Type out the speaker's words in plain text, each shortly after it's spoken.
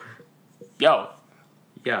Yo.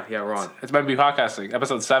 Yeah, we're on. It's meant to be podcasting.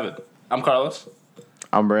 Episode 7. I'm Carlos.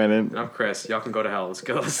 I'm Brandon. And I'm Chris. Y'all can go to hell. Let's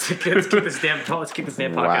go. Let's keep this damn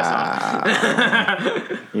podcast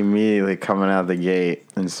on. Immediately coming out the gate,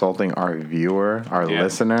 insulting our viewer, our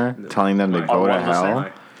listener, telling them to go to hell,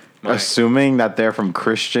 assuming that they're from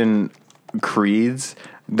Christian creeds,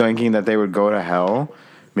 thinking that they would go to hell.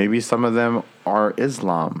 Maybe some of them are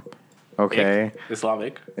Islam. Okay?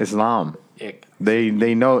 Islamic. Islam. Ick.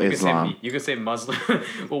 They know Islam. You can say Muslim.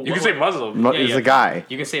 Well, you can say Muslim. Is the guy.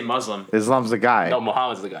 You can say Muslim. Islam's the guy. No,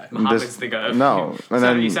 Muhammad's the guy. Muhammad's the guy. No, and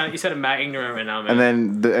then you sound mad ignorant right now, man.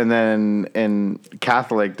 And then in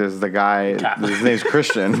Catholic, there's the guy. His name's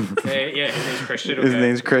Christian. Yeah, his name's Christian. Okay. His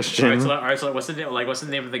name's Christian. All right, so what's the name? Like, what's the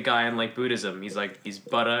name of the guy in like Buddhism? He's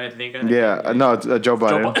Buddha, I think. Yeah, no, it's Joe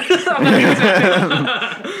Budden.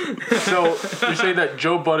 So you're saying that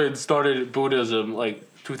Joe Budden started Buddhism like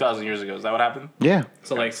 2,000 years ago? Is that what happened? Yeah.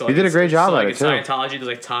 So he did a great job at it too. In Scientology, there's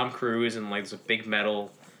like Tom Cruise and like there's a big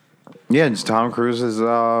medal. Yeah, it's Tom Cruise's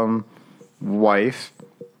wife,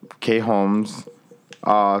 Kay Holmes,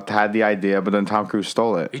 had the idea, but then Tom Cruise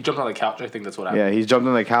stole it. He jumped on the couch. I think that's what happened. Yeah, he jumped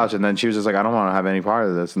on the couch, and then she was just like, "I don't want to have any part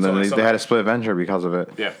of this," and then they had a split venture because of it.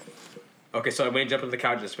 Yeah. Okay, so when you jumped on the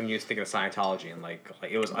couch, that's when you was thinking of Scientology, and like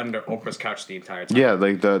it was under Oprah's couch the entire time. Yeah,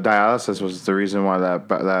 like the dialysis was the reason why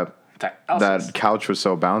that couch was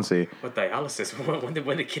so bouncy. What dialysis?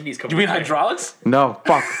 When did kidneys come? You mean hydraulics? No,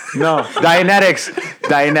 fuck, no.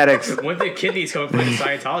 Dianetics. When did kidneys come into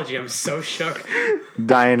Scientology? I'm so shook.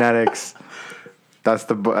 Dianetics. That's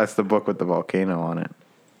the book with the volcano on it.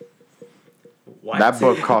 What? That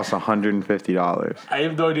book costs $150. I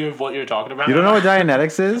have no idea what you're talking about. You don't know what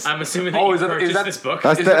Dianetics is? I'm assuming that you purchased this book.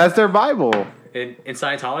 That's their Bible. In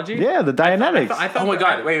Scientology? Yeah, the Dianetics. I thought oh my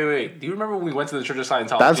god, wait. Do you remember when we went to the Church of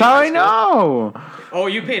Scientology? That's how I know. Oh,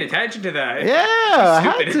 you paid attention to that. Yeah, I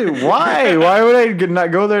had to. Why? Why would I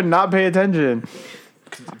not go there and not pay attention?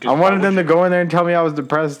 I wanted them to go in there and tell me I was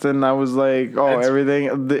depressed, and I was like, everything.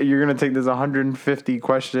 You're going to take this 150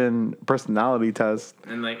 question personality test.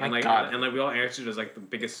 And we all answered as like the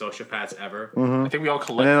biggest sociopaths ever. Mm-hmm. I think we all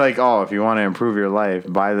collect. And then like, if you want to improve your life,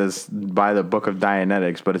 buy the book of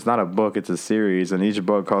Dianetics, but it's not a book, it's a series, and each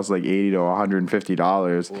book costs like $80 to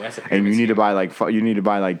 $150. And you need to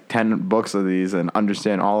buy like 10 books of these and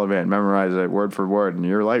understand all of it and memorize it word for word, and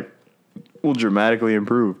your life will dramatically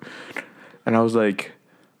improve. And I was like,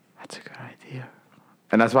 that's a good idea.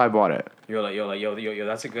 And that's why I bought it. You're like, yo,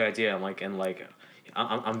 that's a good idea. I'm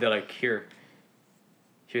there like,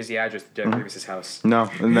 here's the address to Derek Davis's house. No,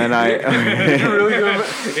 and then I... You really give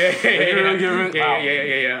it?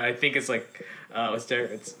 Yeah. I think it's like, what's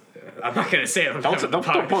Derek? I'm not going to say it. Don't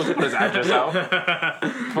post his address out.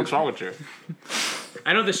 What's wrong with you?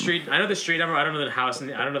 I know the street number. I don't know the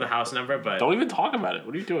house number, but... Don't even talk about it.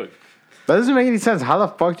 What are you doing? That doesn't make any sense. How the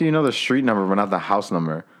fuck do you know the street number but not the house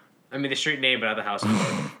number? I mean the street name but not the house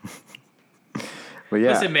number. But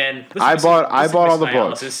yeah, listen, man. I bought all the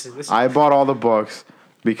books. I bought all the books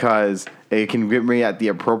because it can get me at the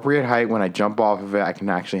appropriate height. When I jump off of it, I can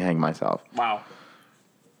actually hang myself. Wow.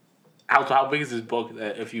 How big is this book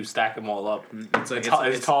that if you stack them all up? It's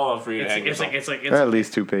tall enough for you to hang yourself. They're at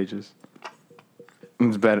least 2 pages.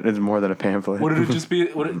 It's better. It's more than a pamphlet. Wouldn't it just be?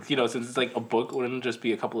 Since it's like a book, wouldn't it just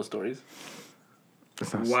be a couple of stories?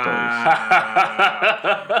 It's not stories.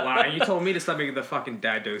 Wow! You told me to stop making the fucking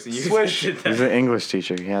dad jokes, and you Swish. did that. He's an English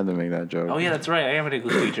teacher. He had to make that joke. Oh yeah, that's right. I am an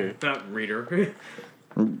English teacher. Not reader. I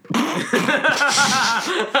don't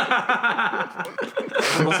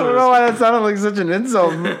know why that sounded like such an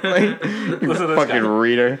insult. Like, you fucking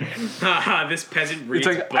reader. This peasant reads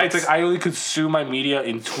it's like I only consume my media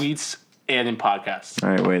in tweets and in podcasts. All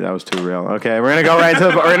right, wait, that was too real. Okay, we're gonna go right to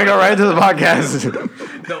the podcast.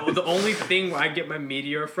 The only thing I get my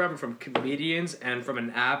media from comedians and from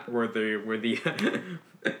an app where the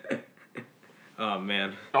oh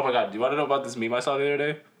man. Oh my god, do you want to know about this meme I saw the other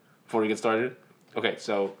day? Before we get started? Okay,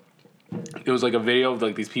 so it was like a video of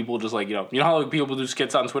like these people just like, you know how like people do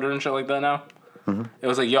skits on Twitter and shit like that now? Mm-hmm. It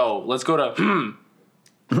was like, yo, let's go to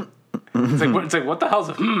It's like what the hell's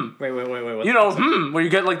Wait. What? You know, where you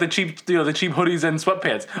get like the cheap hoodies and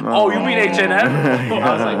sweatpants. Oh, you mean H&M?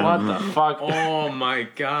 I was like, what the fuck? Oh my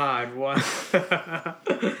god, what?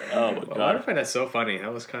 Oh my god. I find that so funny.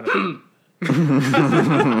 That was kind of.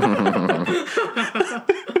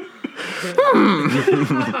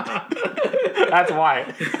 That's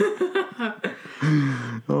why.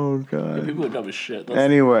 Oh god. People are dumb as shit.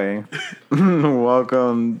 Anyway,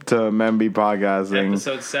 welcome to Memby Podcasting.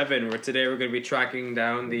 Episode 7. Where today we're going to be tracking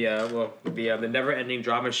down the never-ending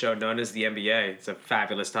drama show known as the NBA. It's a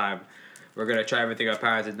fabulous time. We're going to try everything in our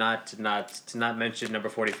power to not mention number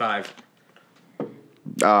 45.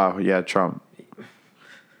 Oh yeah, Trump.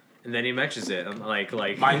 And then he mentions it. I'm like.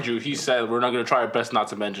 Mind you, he said we're not gonna try our best not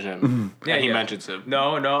to mention him. Yeah, and he yeah. mentions him.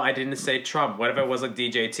 No, I didn't say Trump. What if it was like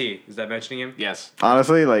DJT? Is that mentioning him? Yes.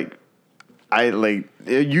 Honestly, like,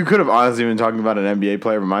 you could have honestly been talking about an NBA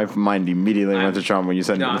player, but my mind immediately went to Trump when you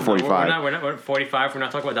said No, 45. We're 45. We're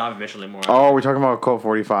not talking about Donovan Mitchell anymore. Oh, we're talking about Colt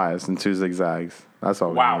 45s and 2 zigzags. That's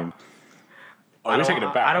all we Wow. need. Oh, you're taking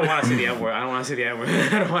it back. I don't want to say the N word. I don't want to say the N word.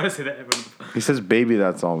 I don't want to say the N word. He says, "Baby,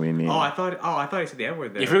 that's all we need." I thought he said the N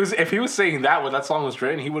word there. If he was saying that when that song was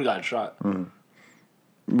written, he would have gotten shot.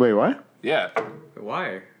 Wait, what? Yeah,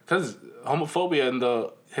 Why? because homophobia in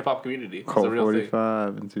the hip hop community is Colt a real thing.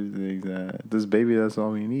 45 and 2 zigzags. This baby, that's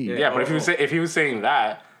all we need. Yeah. Yeah, but if he was saying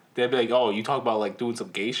that, they'd be like, "Oh, you talk about like doing some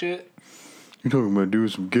gay shit." You talking about doing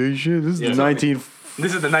some gay shit? This is Yeah. the 19.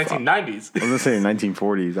 This is the 1990s. I was gonna say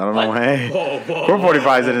 1940s. I don't know. What? Hey, Whoa. Colt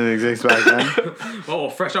 45s didn't exist back then. Oh,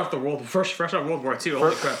 fresh off World War II.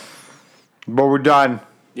 Holy crap. But we're done.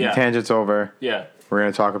 Yeah. The tangent's over. Yeah. We're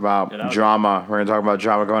gonna talk about that was- drama. We're gonna talk about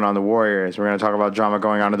drama going on in the Warriors. We're gonna talk about drama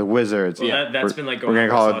going on in the Wizards. Well, Yeah. that's been like going We're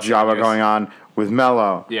gonna on call for it the last drama years. going on with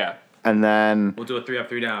Melo. Yeah. And then We'll do a 3 up,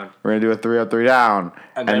 3 down. we're gonna do a 3 up, 3 down.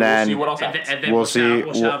 And then we'll see what else happens. And then We'll we'll see-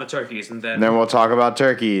 shout out the turkeys, and then Then we'll talk about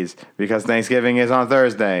turkeys because Thanksgiving is on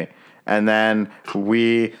Thursday. And then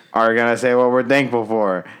we are going to say what we're thankful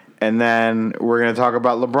for. And then we're going to talk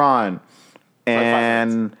about LeBron.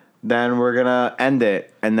 And then we're going to end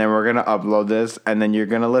it. And then we're going to upload this. And then you're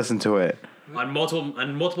going to listen to it. on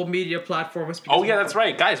multiple media platforms. Oh yeah, that's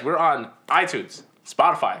right, guys. We're on iTunes,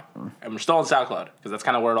 Spotify, and we're still on SoundCloud because that's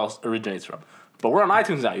kind of where it all originates from. But we're on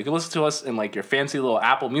iTunes now. You can listen to us in like your fancy little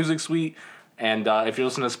Apple Music suite. And if you're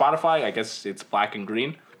listening to Spotify, I guess it's black and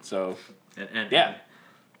green. So And yeah.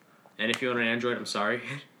 And if you're on an Android, I'm sorry.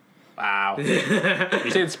 Wow. You're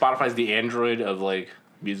saying Spotify's the Android of like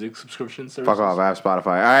music subscription services? Fuck off. I have Spotify.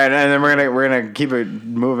 All right. And then we're going to keep it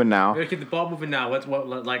moving now. We're gonna keep the ball moving now.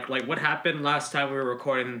 What happened last time we were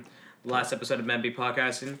recording the last episode of Men Be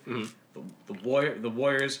Podcasting? Mm-hmm. The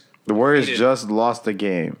Warriors. The Warriors defeated- just lost the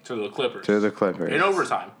game To the Clippers. to the Clippers. In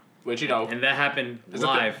overtime, which, you know, and that happened Is it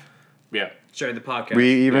live yeah. during the podcast.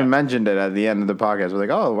 We even Yeah. mentioned it at the end of the podcast. We're like,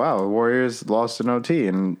 oh, wow, the Warriors lost in OT.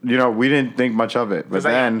 And, we didn't think much of it. But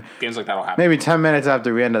then, games like that'll happen. maybe 10 minutes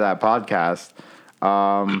after we ended that podcast,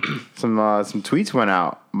 some tweets went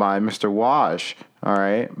out by Mr. Wash. All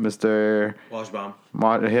right. Mr.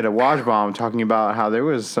 Washbaum. Hit a wash bomb talking about how there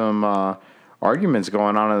was some arguments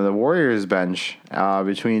going on in the Warriors bench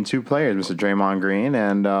between two players, Mr. Draymond Green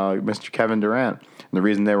and Mr. Kevin Durant. And the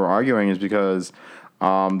reason they were arguing is because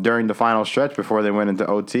during the final stretch before they went into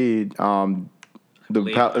OT, I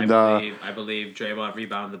believe Draymond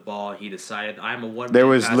rebounded the ball. He decided I'm a one. there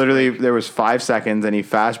was 5 seconds and he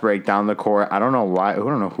fast break down the court. I don't know why. I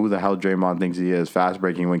don't know who the hell Draymond thinks he is fast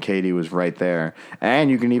breaking when KD was right there.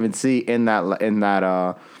 And you can even see in that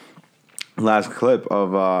last clip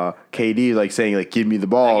of KD like saying like give me the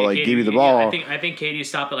ball, like give me the ball. I think KD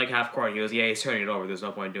stopped at like half court. He goes, yeah, he's turning it over. There's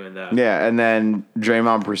no point doing that. Yeah, and then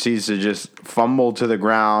Draymond proceeds to just fumble to the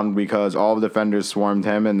ground because all the defenders swarmed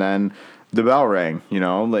him, and then the bell rang.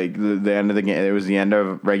 Like the end of the game. It was the end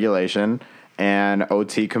of regulation, and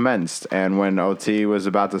OT commenced. And when OT was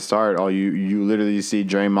about to start, you literally see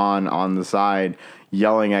Draymond on the side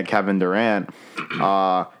yelling at Kevin Durant.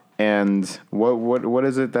 And what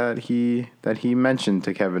is it that he mentioned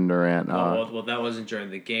to Kevin Durant? Well, that wasn't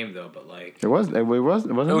during the game though, but like It wasn't It was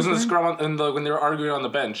in the during? scrum when they were arguing on the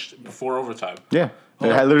bench before overtime. Yeah,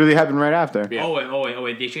 it had literally happened right after. Yeah. Oh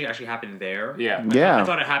wait, the exchange actually happened there. Yeah. Yeah. I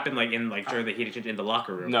thought it happened like during the heat exchange in the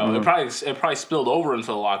locker room. No, it probably spilled over into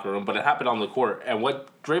the locker room, but it happened on the court. And what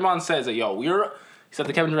Draymond says that, he said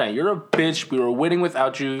to Kevin Durant, "You're a bitch. We were winning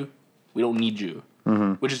without you. We don't need you."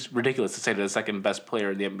 Mm-hmm. Which is ridiculous to say to the second best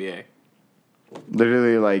player in the NBA.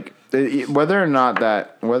 Literally, like whether or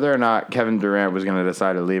not Kevin Durant was going to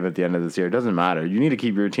decide to leave at the end of this year, it doesn't matter. You need to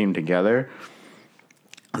keep your team together.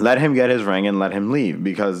 Let him get his ring and let him leave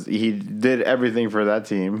because he did everything for that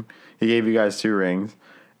team. He gave you guys 2 rings,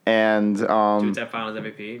 and Two-time Finals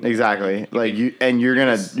MVP. exactly. Like you're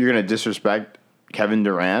gonna disrespect Kevin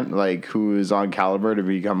Durant, like who is on caliber to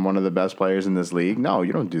become one of the best players in this league. No,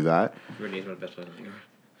 you don't do that. Really is one of the best players in the league.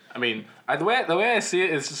 I mean, the way I see it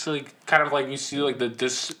is just like kind of like you see like the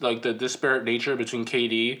disparate nature between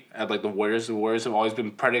KD and like the Warriors. The Warriors have always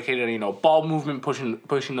been predicated on ball movement,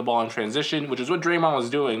 pushing the ball in transition, which is what Draymond was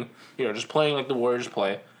doing. Just playing like the Warriors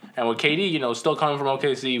play. And with KD, still coming from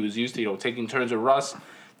OKC, he was used to taking turns with Russ,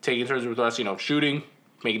 shooting,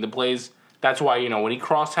 making the plays. That's why when he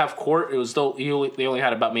crossed half court, it was still they only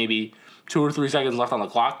had about maybe 2 or 3 seconds left on the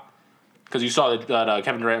clock. because you saw that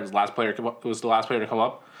Kevin Durant was the last player to come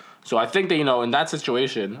up. So I think that in that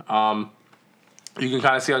situation, you can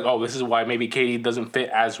kind of see like, oh, this is why maybe KD doesn't fit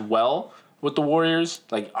as well with the Warriors.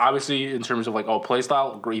 Like obviously in terms of like play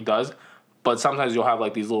style, he does, but sometimes you'll have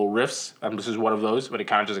like these little rifts. And this is one of those, but it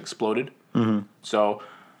kind of just exploded. Mm-hmm. So.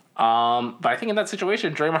 But I think in that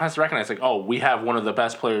situation, Draymond has to recognize, like, oh, we have one of the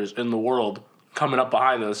best players in the world coming up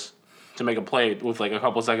behind us to make a play with, like, a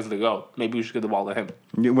couple seconds to go. Maybe we should give the ball to him.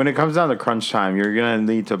 When it comes down to crunch time, you're going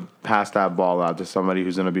to need to pass that ball out to somebody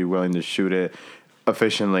who's going to be willing to shoot it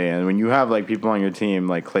efficiently. And when you have, like, people on your team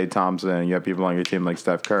like Klay Thompson, and you have people on your team like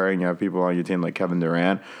Steph Curry, and you have people on your team like Kevin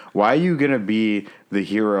Durant, why are you going to be the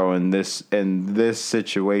hero in this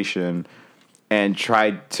situation and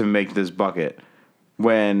try to make this bucket?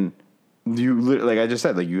 When you, like I just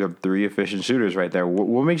said, like you have 3 efficient shooters right there.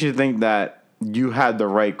 What makes you think that you had the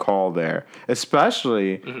right call there?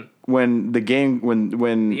 Especially when the game, when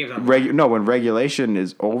regulation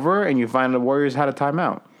is over and you find the Warriors had a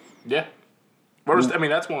timeout. Yeah.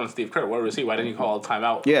 That's one on Steve Kerr. Where was he? Why didn't he call a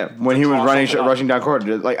timeout? Yeah, when he was rushing down court.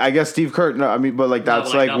 Like I guess Steve Kerr. No, I mean, but like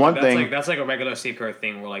that's one thing. That's like a regular Steve Kerr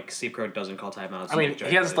thing, where like Steve Kerr doesn't call timeouts. I mean,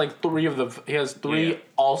 he has like 3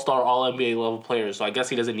 All-Star, All-NBA level players, so I guess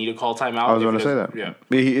he doesn't need to call timeout. I was going to say that. Yeah,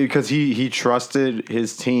 because he trusted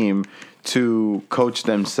his team to coach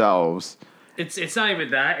themselves. It's not even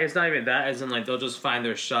that. It's not even that. As in, like they'll just find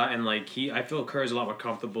their shot, and like I feel Kerr's a lot more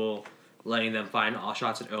comfortable letting them find all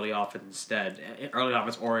shots in early offense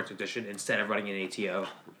oriented edition instead of running an ATO.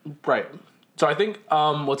 Right. So I think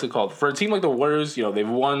what's it called? For a team like the Warriors, they've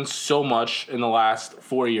won so much in the last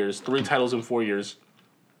 4 years, 3 titles in 4 years.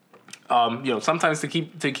 Sometimes to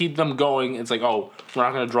keep them going, it's like, oh, we're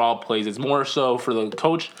not going to draw up plays. It's more so for the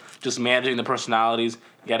coach just managing the personalities,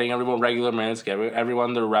 getting everyone regular minutes, getting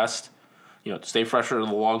everyone their rest, to stay fresh for the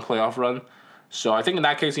long playoff run. So I think in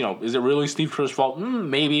that case, is it really Steve Kerr's fault?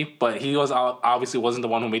 Maybe, but he obviously wasn't the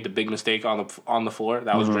one who made the big mistake on the floor.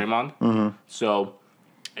 That was Draymond. Mm-hmm. So,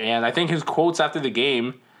 and I think his quotes after the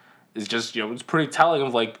game is just it's pretty telling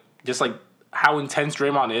of like just like how intense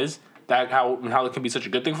Draymond is. That how it can be such a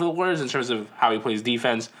good thing for the Warriors in terms of how he plays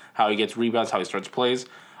defense, how he gets rebounds, how he starts plays.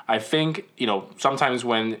 I think sometimes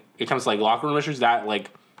when it comes to like locker room issues, that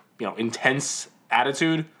like intense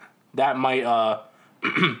attitude that might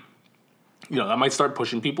that might start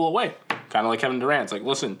pushing people away. Kind of like Kevin Durant. It's like,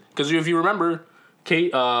 listen, because if you remember,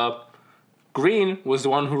 Green was the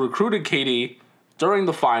one who recruited KD during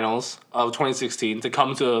the finals of 2016 to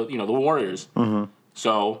come to the Warriors. Mm-hmm.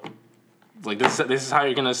 So, like this is how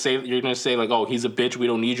you're gonna say like, oh, he's a bitch. We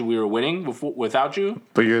don't need you. We were winning without you.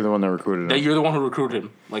 But you're the one that recruited him. That you're the one who recruited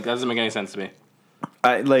him. Like that doesn't make any sense to me.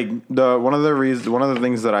 One of the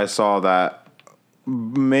things that I saw that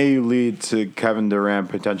may lead to Kevin Durant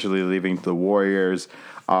potentially leaving the Warriors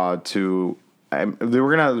we're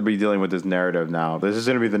going to have to be dealing with this narrative now. This is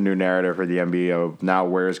going to be the new narrative for the NBA of now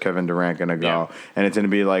where's Kevin Durant going to go? Yeah. And it's going to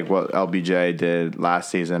be like what LBJ did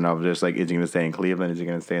last season of just like, is he going to stay in Cleveland? Is he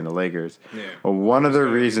going to stay in the Lakers? Yeah. Well, one of the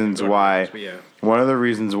reasons why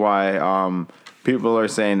people are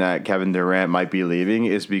saying that Kevin Durant might be leaving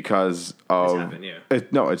is because of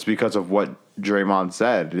it's because of what Draymond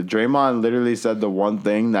said. Draymond literally said the one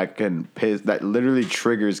thing that literally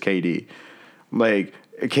triggers KD. Like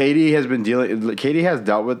KD has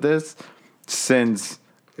dealt with this since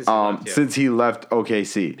he left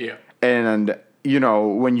OKC. Yeah. And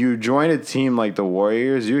when you join a team like the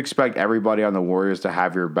Warriors, you expect everybody on the Warriors to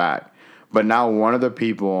have your back. But now one of the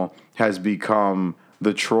people has become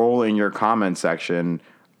the troll in your comment section,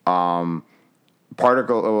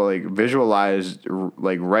 visualized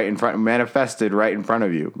like right in front, manifested right in front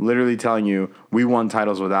of you, literally telling you, we won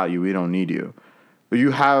titles without you, we don't need you. But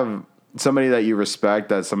you have somebody that you respect,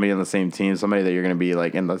 that's somebody on the same team, somebody that you're going to be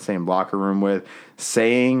like in the same locker room with,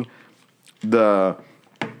 saying the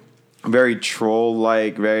very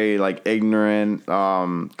troll-like, very like ignorant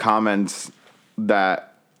comments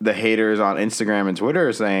that the haters on Instagram and Twitter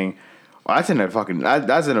are saying. Well,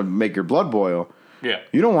 that's gonna make your blood boil. Yeah,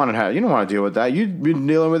 you don't want to deal with that. You've been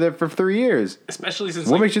dealing with it for 3 years. Especially since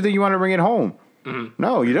what makes you think you want to bring it home? Mm-hmm.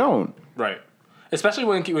 No, you don't. Right. Especially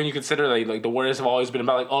when you consider like the Warriors have always been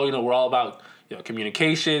about like, oh, we're all about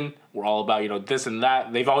communication. We're all about this and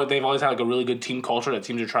that. They've always had like a really good team culture that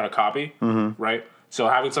teams are trying to copy. Mm-hmm. Right. So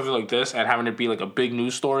having something like this and having it be like a big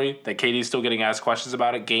news story that KD's still getting asked questions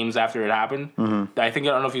about it games after it happened. Mm-hmm. I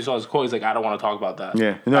don't know if you saw his quote. He's like, I don't want to talk about that.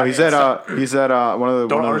 Yeah. No, he said one of the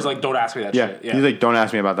don't ask me that shit. Yeah. He's like, don't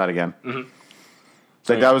ask me about that again. Mm-hmm.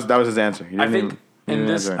 So that was his answer. I think in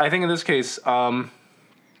this case,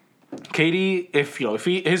 KD, if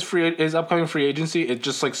his upcoming free agency, it's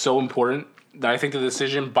just like so important I think the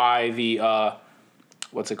decision by the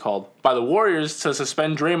what's it called? By the Warriors to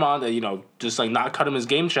suspend Draymond, and just like not cut him his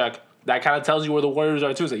game check. That kind of tells you where the Warriors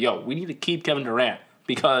are too. It's like, yo, we need to keep Kevin Durant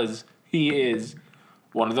because he is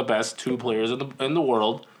one of the best two players in the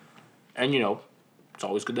world, and it's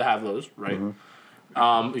always good to have those, right?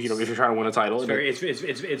 Mm-hmm. If you're trying to win a title,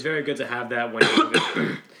 it's very good to have that when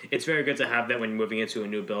it's very good to have that when you're moving into a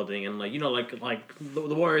new building, and like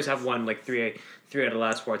the Warriors have won like three out of the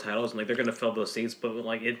last 4 titles, and like they're gonna fill those seats, but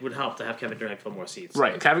like it would help to have Kevin Durant fill more seats.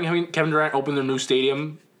 Right, having Kevin Durant open their new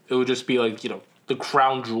stadium, it would just be like the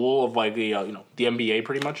crown jewel of like the the NBA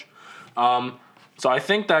pretty much. So I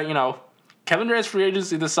think that Kevin Durant's free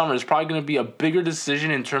agency this summer is probably going to be a bigger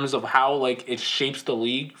decision in terms of how like it shapes the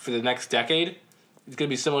league for the next decade. It's going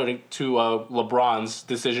to be similar to LeBron's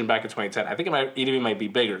decision back in 2010. I think it might be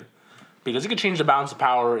bigger because he could change the balance of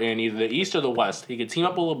power in either the East or the West. He could team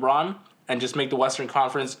up with LeBron and just make the Western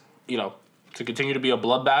Conference, to continue to be a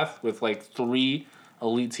bloodbath with like 3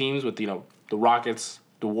 elite teams with the Rockets,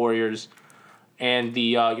 the Warriors, and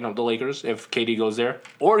the the Lakers if KD goes there,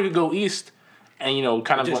 or he could go East and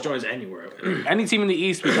kind of just joins anywhere. Any team in the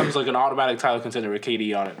East becomes like an automatic title contender with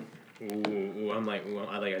KD on it. I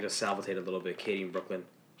just salivated a little bit. KD in Brooklyn.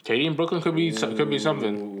 KD in Brooklyn could be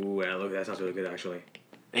something. Ooh, yeah, look, that sounds really good actually.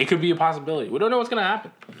 It could be a possibility. We don't know what's gonna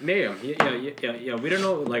happen. Yeah. We don't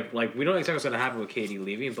know. Like we don't expect what's gonna happen with KD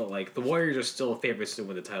leaving, but like the Warriors are still favorites to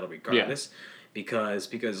win the title regardless. Yeah. Because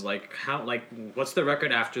like what's the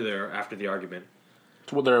record after the argument?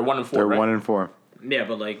 Well, they're 1-4. They're right? 1-4. Yeah,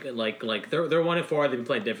 but like they're 1-4. They've been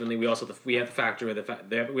playing differently. We have to factor in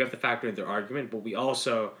their argument, but the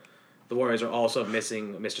Warriors are also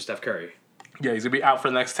missing Mr. Steph Curry. Yeah, he's gonna be out for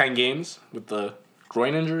the next 10 games with the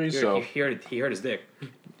groin injury. He hurt his dick.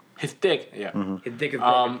 His dick, yeah. Mm-hmm. His dick is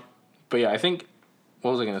broken. But yeah, I think.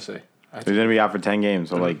 What was I gonna say? He's gonna be out for 10 games.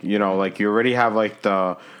 So like you already have like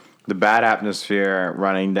the bad atmosphere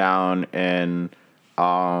running down in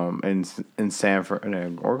Sanford.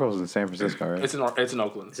 Oracle's in San Francisco, right? It's in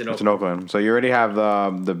Oakland. It's in Oakland. So you already have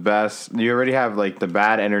the best. You already have like the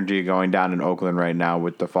bad energy going down in Oakland right now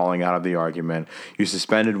with the falling out of the argument. You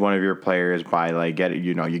suspended one of your players by like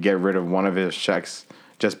you get rid of one of his checks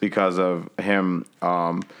just because of him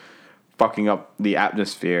fucking up the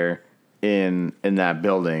atmosphere in that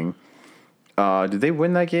building. Did they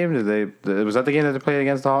win that game? Was that the game that they played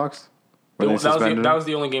against the Hawks? That was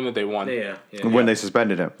the only game that they won. Yeah. When they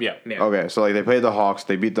suspended him. Yeah. Okay, so like they played the Hawks,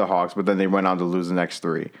 they beat the Hawks, but then they went on to lose the next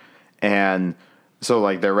 3, and so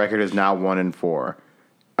like their record is now 1-4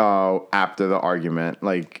 after the argument.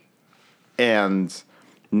 Like, and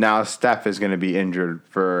now Steph is going to be injured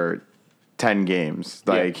for 10 games.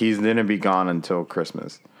 Like he's going to be gone until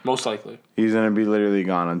Christmas. Most likely, he's going to be literally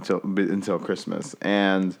gone until Christmas,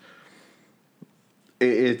 and.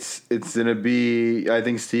 It's gonna be. I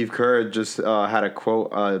think Steve Kerr just had a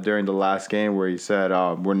quote during the last game where he said,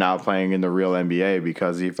 "We're now playing in the real NBA,"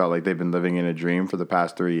 because he felt like they've been living in a dream for the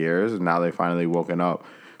past 3 years, and now they finally woken up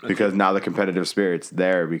because now the competitive spirit's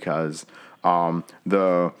there because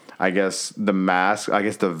the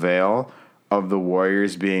veil of the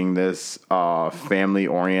Warriors being this family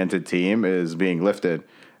oriented team is being lifted.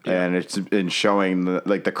 Yeah. And it's been showing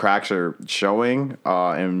the cracks are showing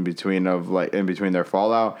in between their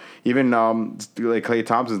fallout. Even like Klay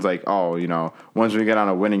Thompson's like, once we get on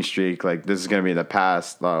a winning streak, like this is gonna be in the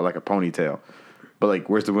past like a ponytail. But like,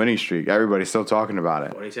 where's the winning streak? Everybody's still talking about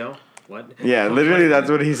it. Ponytail? What? Yeah, literally, that's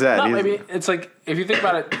what he said. No, it's like if you think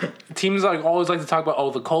about it, teams like always like to talk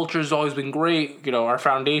about the culture's always been great. Our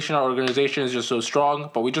foundation, our organization is just so strong.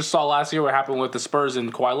 But we just saw last year what happened with the Spurs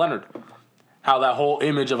and Kawhi Leonard. How that whole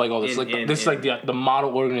image of like this is like the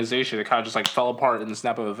model organization that kind of just like fell apart in the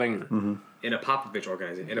snap of a finger. Mm-hmm. In a Popovich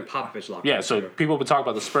organization, in a Popovich locker. Yeah, so people have been talking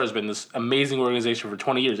about the Spurs been this amazing organization for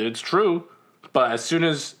 20 years. It's true, but as soon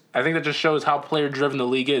as I think that just shows how player driven the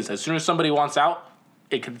league is. As soon as somebody wants out,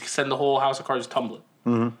 it could send the whole house of cards tumbling.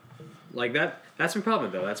 Mm-hmm. Like that's been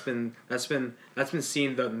prevalent though. That's been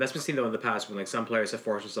seen though in the past when like some players have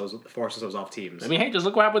forced themselves off teams. I mean, hey, just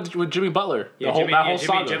look what happened with Jimmy Butler. Yeah, Jimmy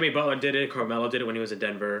Butler did it. Carmelo did it when he was in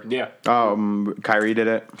Denver. Yeah. Kyrie did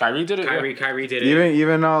it. Kyrie did it.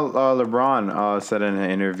 Even LeBron said in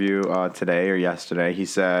an interview today or yesterday, he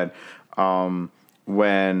said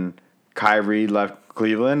when Kyrie left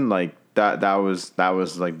Cleveland, like that was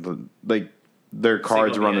like their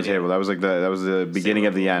cards were on the table. That was the beginning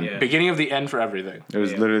of the end. Yeah. Beginning of the end for everything. It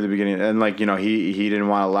was literally the beginning, and like he didn't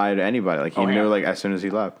want to lie to anybody. Like he knew like as soon as he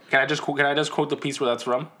left. Can I just quote the piece where that's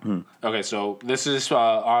from? Okay, so this is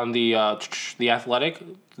on the Athletic.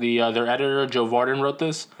 Their editor Joe Varden wrote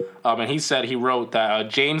this, and he said he wrote that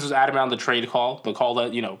James was adamant on the trade call, the call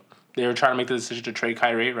that they were trying to make the decision to trade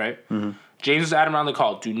Kyrie, right? Mm-hmm. James was adamant on the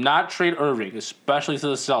call, do not trade Irving, especially to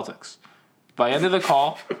the Celtics. By the end of the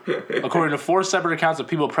call, according to 4 separate accounts of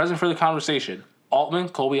people present for the conversation,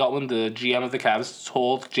 Kobe Altman, the GM of the Cavs,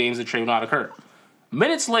 told James the trade would not occur.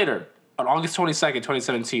 Minutes later, on August 22nd,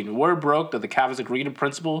 2017, word broke that the Cavs agreed in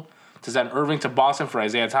principle to send Irving to Boston for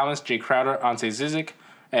Isaiah Thomas, Jay Crowder, Ante Zizic,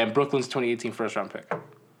 and Brooklyn's 2018 first-round pick.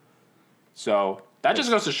 So that just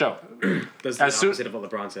goes to show. That's the opposite of what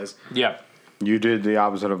LeBron says. Yeah. You did the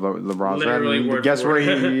opposite of LeBron. Literally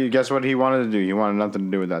Guess what he wanted to do? He wanted nothing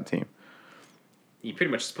to do with that team. He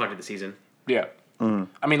pretty much just punted the season. Yeah.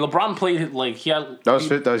 I mean, LeBron played like he had. That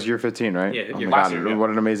was year 15, right? Yeah, oh last year, yeah.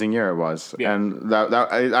 What an amazing year it was. Yeah. And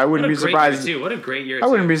I wouldn't be surprised. What a great year! I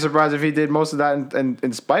wouldn't be surprised if he did most of that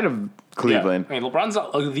in spite of Cleveland. Yeah. I mean, LeBron's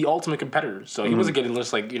the ultimate competitor, so he wasn't getting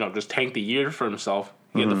just just tank the year for himself.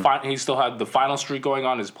 He had he still had the final streak going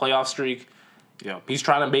on, his playoff streak. He's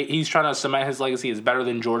trying to cement his legacy as better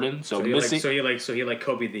than Jordan. So he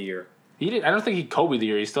Kobe the year. He did. I don't think he Kobe the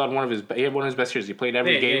year. He still had one of his best years. He played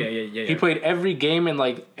every game. Yeah. He played every game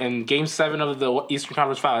in Game 7 of the Eastern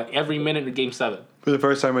Conference Final. Every minute in Game 7 for the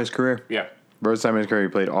first time in his career. Yeah, first time in his career, he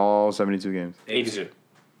played all 72 games. 82.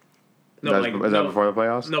 No, is that before the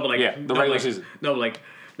playoffs? No, but the regular season.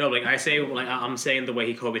 I say I'm saying the way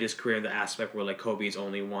he Kobe'd his career, the aspect where Kobe's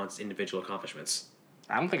only wants individual accomplishments.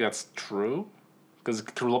 I don't think that's true, because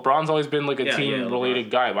LeBron's always been a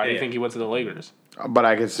team-related guy. Why do you think he went to the Lakers? But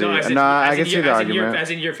I can see. I can see the argument.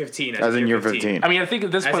 As in year 15. As in year 15. I mean, I think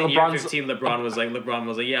at this point, LeBron was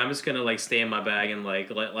like, yeah, I'm just gonna stay in my bag and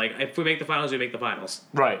if we make the finals, we make the finals.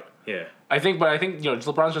 Right. Yeah. I think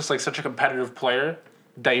LeBron's just such a competitive player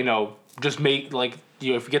that just make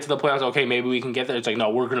if we get to the playoffs, okay, maybe we can get there. It's no,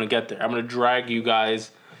 we're gonna get there. I'm gonna drag you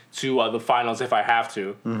guys to the finals if I have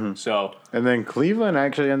to. Mm-hmm. So. And then Cleveland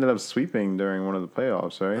actually ended up sweeping during one of the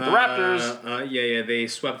playoffs, right? The Raptors. They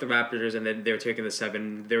swept the Raptors, and then they were taking the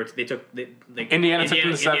 7. Indiana took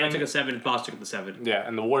the 7. Indiana took the 7. Boston took the 7. Yeah,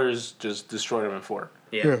 and the Warriors just destroyed them in 4.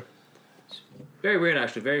 Yeah. Very weird,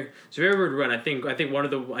 actually. Very weird run. I think one of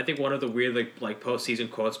the weird postseason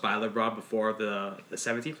quotes by LeBron before the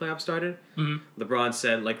 17th playoff started. Mm-hmm. LeBron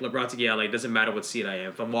said, yeah, it doesn't matter what seed I am.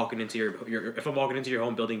 If I'm walking into your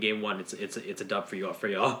home building game 1, it's a dub for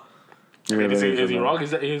y'all. Is he wrong?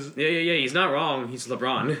 He's not wrong. He's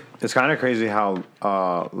LeBron. It's kind of crazy how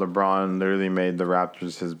LeBron literally made the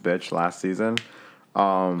Raptors his bitch last season.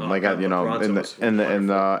 In the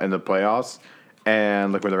playoffs,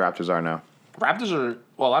 and look where the Raptors are now. Raptors are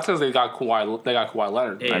that's because they got Kawhi. They got Kawhi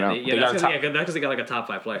Leonard. Yeah, I know. That's because they got a top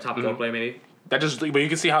 5 player, top 4 player maybe. But you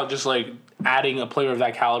can see how just adding a player of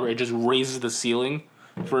that caliber, it just raises the ceiling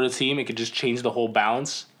for a team. It could just change the whole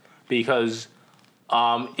balance, because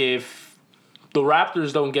if the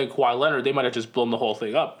Raptors don't get Kawhi Leonard, they might have just blown the whole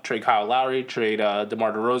thing up. Trade Kyle Lowry, trade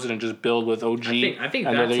DeMar DeRozan, and just build with OG. I think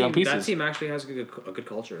and that young pieces. That team actually has a good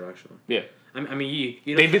culture, actually. Yeah. I mean,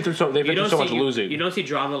 they've been through so much losing. You don't see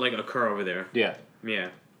drama occur over there. Yeah. Yeah.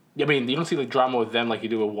 I mean, you don't see drama with them like you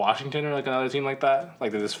do with Washington or another team like that,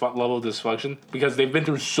 level of dysfunction, because they've been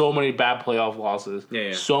through so many bad playoff losses.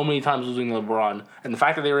 Yeah. So many times losing LeBron, and the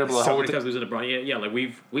fact that they were able to hold times losing LeBron. Yeah.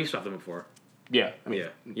 We've swept them before. Yeah. I mean,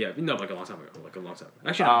 yeah. No, a long time ago.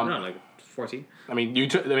 Actually, no, 14. I mean,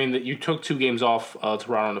 you took 2 games off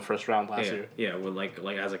Toronto in the first round last year. Yeah, with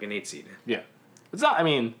as an 8 seed. Yeah. It's not. I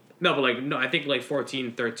mean. No, but I think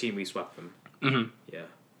 14, 13 we swept them. Mm-hmm.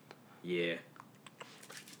 Yeah.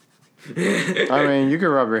 I mean, you could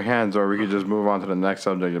rub your hands, or we could just move on to the next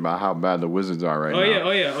subject about how bad the Wizards are right now.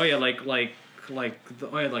 Oh yeah.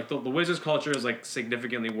 The Wizards culture is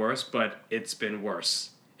significantly worse, but it's been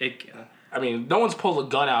worse. I mean, no one's pulled a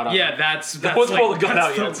gun out on it. That's pulled a gun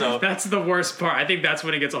out yet. So that's the worst part. I think that's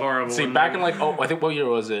when it gets horrible. See, back in I think what year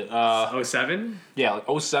was it? 07? Yeah,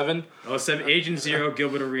 07. 07. Agent Zero,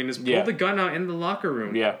 Gilbert Arenas pulled the gun out in the locker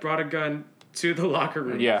room. Yeah, brought a gun to the locker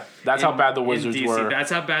room. Yeah, that's how bad the Wizards were. That's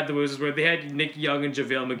how bad the Wizards were. They had Nick Young and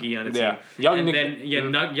JaVale McGee on the team. Young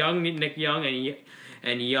Nick Young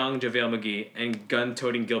and young JaVale McGee and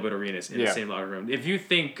gun-toting Gilbert Arenas in the same locker room. If you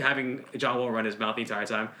think having John Wall run his mouth the entire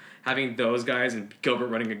time, having those guys and Gilbert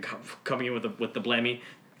running and coming in with the blammy.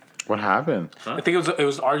 What happened? Huh? I think it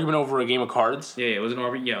was an argument over a game of cards. Yeah, it was an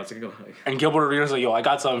argument. Yeah, it's and Gilbert Arenas was like, "Yo, I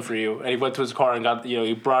got something for you," and he went to his car and got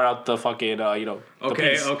he brought out the fucking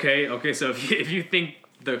Okay. So if you think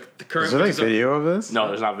the current is there video of this? No,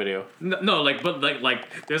 there's not video. No, there's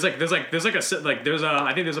a there's a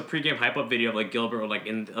pregame hype up video of Gilbert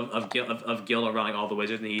of Gil around all the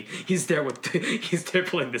Wizards, and he's there he's there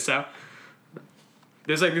pulling this out.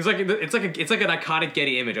 It's like an iconic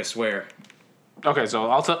Getty image, I swear. Okay, so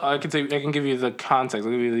I can give you the context.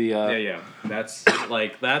 I'll give you the. Yeah. That's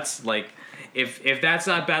like if that's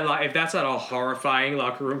not bad, if that's not a horrifying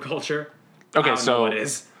locker room culture. Okay, I don't know what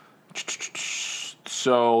is.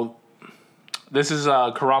 So, this is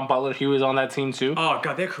Caron Butler. He was on that team too. Oh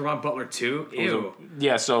god, they had Caron Butler too. Ew.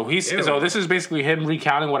 Yeah, so this is basically him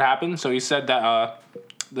recounting what happened. So he said that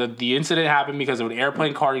the incident happened because of an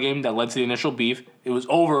airplane card game that led to the initial beef. It was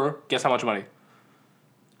over. Guess how much money?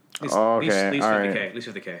 At least Okay, 50K. all right. At least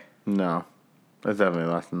 50K. No, it's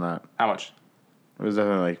definitely less than that. How much? It was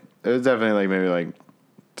definitely maybe like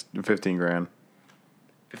 15 grand.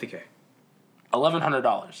 50K.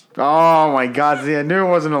 $1,100. Oh my God! See, I knew it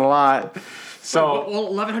wasn't a lot. So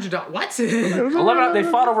well, $1,100. What? They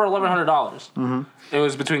fought over $1,100. Mm-hmm. It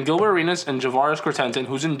was between Gilbert Arenas and Javaris Crittenton,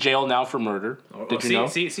 who's in jail now for murder. Did you know?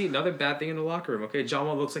 See, another bad thing in the locker room. Okay, John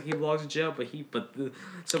Wall looks like he belongs in jail, but he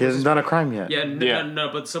hasn't done a crime yet. Yeah, no,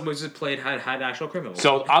 but someone who's played had actual criminals.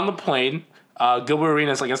 So on the plane, Gilbert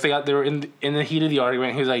Arenas, I guess they were in the heat of the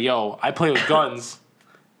argument. He was like, "Yo, I play with guns,"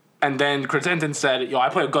 and then Crittenton said, "Yo, I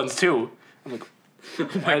play with guns too." I'm like,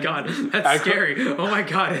 oh my god, that's scary. Oh my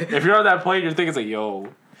god. If you're on that plane, you're thinking it's like, yo.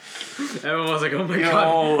 Everyone was like, oh my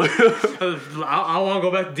god. I want to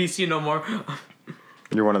go back to DC no more.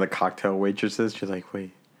 You're one of the cocktail waitresses. You're like,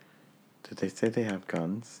 wait, did they say they have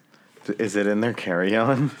guns? Is it in their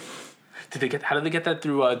carry-on? How did they get that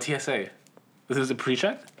through TSA? This is a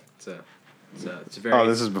pre-check? It's very. Oh,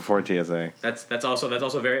 this is before TSA. That's also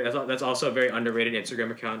a very underrated Instagram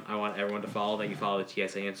account. I want everyone to follow. That you follow the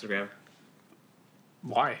TSA Instagram.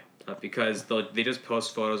 Why? Because they just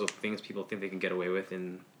post photos of things people think they can get away with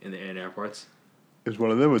in airports. Is one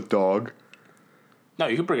of them a dog? No,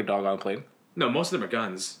 you can bring a dog on a plane. No, most of them are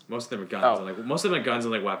guns. Most of them are guns. Oh. And most of them are guns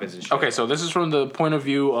and weapons and shit. Okay, so this is from the point of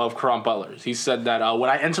view of Caron Butler. He said that when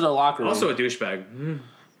I entered the locker room... Also a douchebag.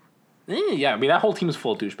 Yeah, I mean, that whole team is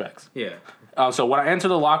full of douchebags. Yeah. So when I entered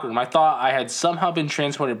the locker room, I thought I had somehow been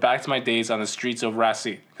transported back to my days on the streets of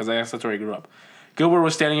Racine, because I guess that's where I grew up. Gilbert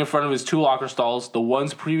was standing in front of his 2 locker stalls, the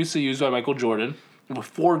ones previously used by Michael Jordan, with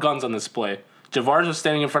 4 guns on display. Javaris was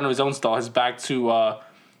standing in front of his own stall, his back to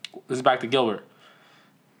Gilbert.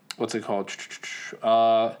 What's it called?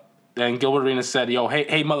 Then Gilbert Arenas said, "Yo,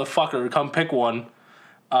 hey, motherfucker, come pick one,"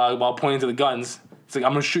 while pointing to the guns. He's like,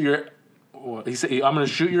 "I'm gonna shoot your," he said, "I'm gonna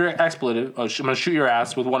shoot your expletive. I'm gonna shoot your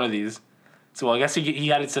ass with one of these." So I guess he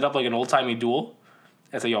had it set up like an old timey duel.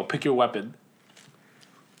 I said, "Yo, pick your weapon."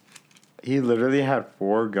 He literally had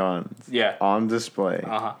 4 guns. Yeah. On display.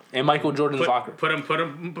 In Michael Jordan's locker. Probably put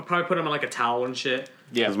him on like a towel and shit.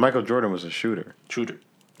 Yeah. Because Michael Jordan was a shooter. Shooter.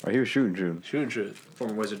 Oh, he was shooting. Shooter.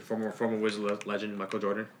 Former Wizard legend Michael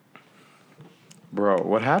Jordan. Bro,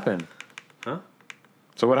 what happened? Huh?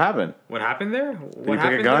 So what happened? What happened there? Did he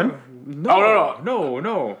pick a gun? No.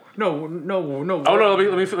 No. Oh no,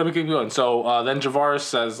 let me keep going. So then Javaris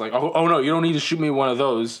says like, oh no, you don't need to shoot me one of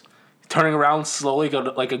those. Turning around slowly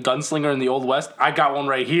like a gunslinger in the Old West. I got one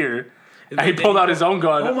right here. And he pulled out his own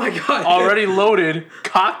gun. Oh my god. Already loaded,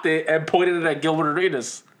 cocked it, and pointed it at Gilbert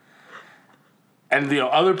Arenas. And the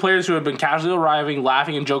other players who had been casually arriving,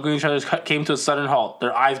 laughing and joking with each other came to a sudden halt,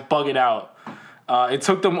 their eyes bugging out. It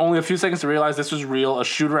took them only a few seconds to realize this was real, a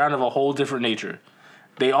shoot-around of a whole different nature.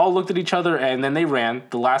 They all looked at each other and then they ran,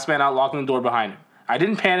 the last man out locking the door behind him. I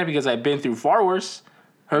didn't panic because I'd been through far worse,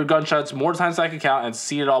 heard gunshots more times than I could count, and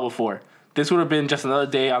seen it all before. This would have been just another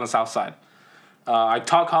day on the South Side. I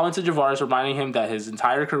taught comments to Javaris, reminding him that his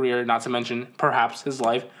entire career, not to mention perhaps his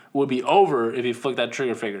life, would be over if he flicked that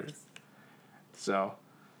trigger finger. So,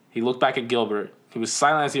 he looked back at Gilbert. He was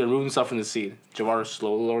silent as he removed himself from the seat. Javaris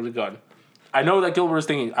slowly lowered the gun. I know that Gilbert was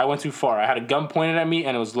thinking, I went too far. I had a gun pointed at me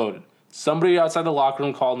and it was loaded. Somebody outside the locker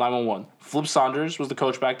room called 911. Flip Saunders was the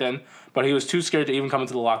coach back then, but he was too scared to even come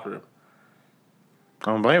into the locker room. I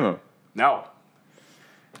don't blame him. No.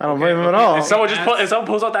 I don't blame him at all. If someone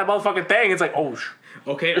pulls out that motherfucking thing, it's like, oh,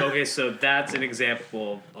 Okay, so that's an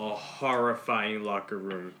example of a horrifying locker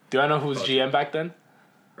room. Do I know who was GM back then?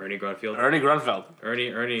 Ernie Grunfeld.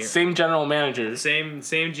 Ernie. Same general manager. Same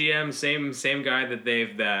GM, same guy that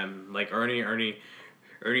they've like Ernie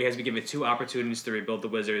has been given 2 opportunities to rebuild the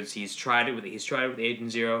Wizards. He's tried it with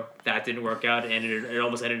Agent Zero. That didn't work out. It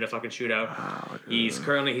almost ended in a fucking shootout. Oh, he's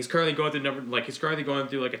currently going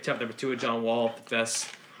through like attempt number 2 at John Wall best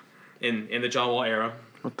in the John Wall era.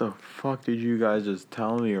 What the fuck did you guys just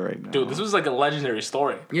tell me right now? Dude, this was like a legendary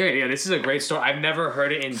story. Yeah, this is a great story. I've never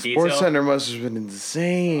heard it in detail. SportsCenter must have been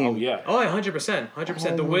insane. Oh yeah. Oh,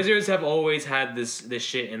 100%. The Wizards have always had this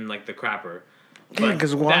shit in like the crapper. Yeah,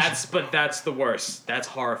 because that's the worst. That's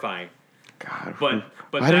horrifying. God.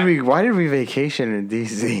 But Why did we vacation in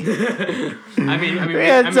DC? I mean, We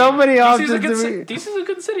had so many options. DC's a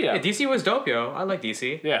good city. Yeah, Yeah. DC was dope, yo. I like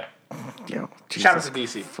DC. Yeah. Yo, Shout out Jesus to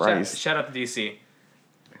DC. Christ. Shout out to DC.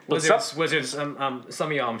 But Wizards. Some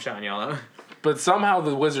of y'all I'm shouting y'all out. But somehow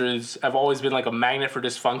the Wizards have always been like a magnet for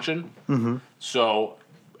dysfunction. Mm-hmm. So,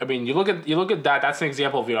 I mean, you look at that. That's an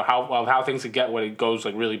example of how things could get when it goes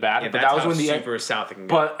like really bad. Yeah, but that's that was how when the super south it can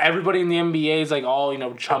go. But everybody in the NBA is like all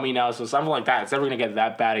chummy now. So something like that, it's never gonna get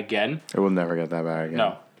that bad again. It will never get that bad again.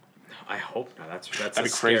 No. I hope not. That's That'd a be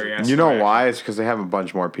scary crazy. ass You know scenario. why? It's because they have a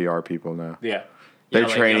bunch more PR people now. Yeah. They're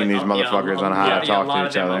training these motherfuckers on how to talk to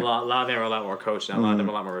each other. A lot of them are a lot more coached now. A lot of them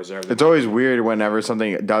are a lot more reserved. It's always weird whenever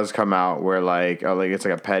something does come out where like it's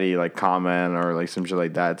like a petty like comment or like some shit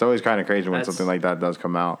like that. It's always kind of crazy when something like that does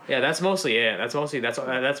come out. Yeah, that's mostly it. That's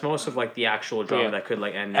most of like the actual drama that could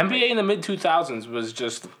like end. NBA in the mid 2000s was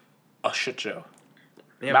just a shit show.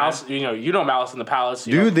 Yeah, Malice, you know Malice in the Palace.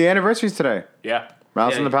 Dude, the anniversary's today. Yeah.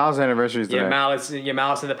 Malice Yeah, in the Palace anniversary's today. Malice in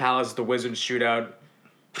the Palace, the Wizards shootout,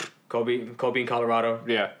 Kobe in Colorado.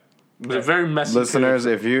 Yeah. It was a very messy Listeners,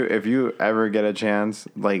 period. if you ever get a chance,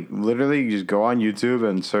 like literally just go on YouTube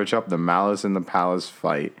and search up the Malice in the Palace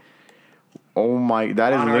fight. Oh my,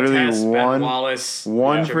 that is Ron literally Artest, Ben one Wallace, for the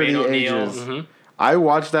Jermaine ages. O'Neal. Mm-hmm. I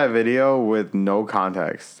watched that video with no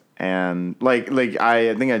context, and like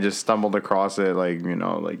I think I just stumbled across it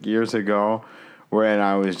like years ago, when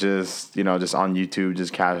I was just just on YouTube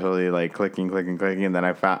just casually like clicking, and then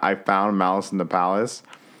I found Malice in the Palace.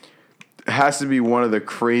 It has to be one of the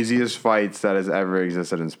craziest fights that has ever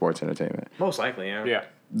existed in sports entertainment. Most likely, yeah. Yeah.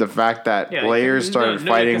 The fact that players started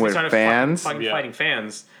fighting with fans. Fighting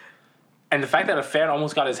fans. And the fact that a fan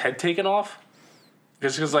almost got his head taken off.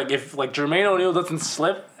 Just because, if Jermaine O'Neal doesn't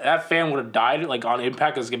slip, that fan would have died, on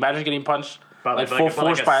impact. Because imagine getting punched, full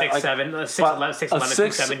force by,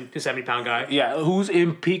 270 pound guy. Yeah, who's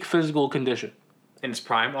in peak physical condition. In his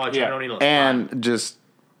prime. Oh, Jermaine O'Neal. And just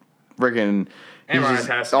freaking... And Ron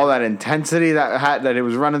Artest. all that intensity that it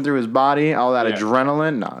was running through his body, all that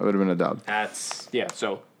adrenaline, no, it would have been a dub.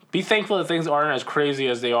 So be thankful that things aren't as crazy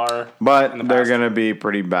as they are. But they're going to be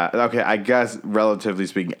pretty bad. Okay, I guess, relatively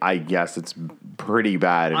speaking, it's pretty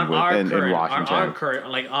bad in Washington.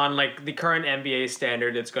 On the current NBA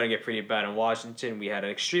standard, it's going to get pretty bad in Washington. We had an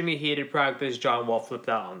extremely heated practice. John Wall flipped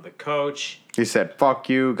out on the coach. He said, fuck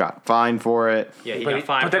you, got fined for it. Yeah, he got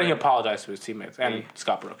fined. But then he apologized to his teammates and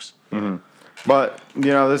Scott Brooks. Mm-hmm. But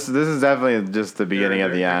this is definitely just the beginning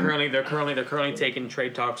of the end. They're currently taking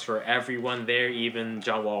trade talks for everyone there, even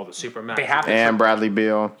John Wall, the Superman. They have to and Bradley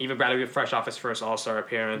Beal. Even Bradley Beal, fresh off his first All-Star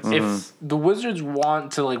appearance. Mm-hmm. If the Wizards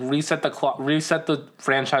want to reset the clock, reset the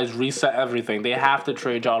franchise, reset everything, they have to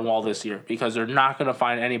trade John Wall this year because they're not going to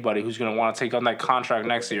find anybody who's going to want to take on that contract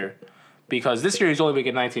next year. Because this year he's only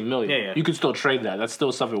making $19 million. Yeah. You could still trade that. That's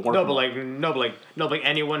still something worth. No, but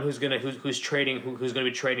anyone who's gonna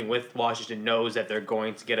be trading with Washington knows that they're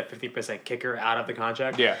going to get a 50% kicker out of the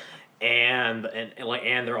contract. Yeah. And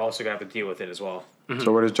they're also gonna have to deal with it as well. Mm-hmm.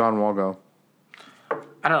 So where does John Wall go?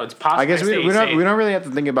 I don't know. It's possible. I guess we don't really have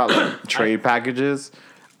to think about trade packages.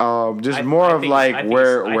 Who would take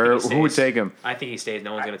him? I think he stays.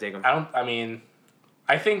 No one's gonna take him. I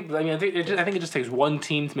think it just takes one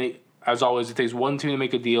team to make. As always, it takes one team to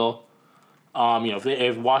make a deal.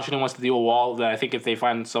 If Washington wants to deal with Wall, then I think if they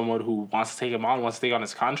find someone who wants to take him on, wants to take on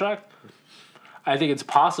his contract, I think it's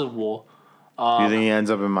possible. You think he ends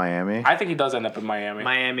up in Miami? I think he does end up in Miami.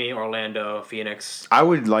 Miami, Orlando, Phoenix. I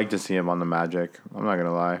would like to see him on the Magic. I'm not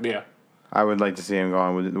gonna lie. Yeah. I would like to see him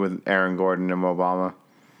going with Aaron Gordon and Obama.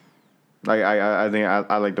 I think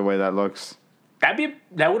I like the way that looks. That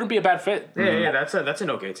wouldn't be a bad fit. Yeah, that's an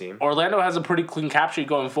okay team. Orlando has a pretty clean cap sheet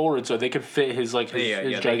going forward, so they could fit his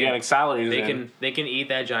gigantic salary. They can eat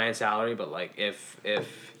that giant salary, but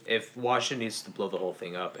if Washington needs to blow the whole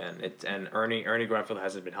thing up, and Ernie Grunfeld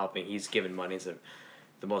hasn't been helping, he's given money to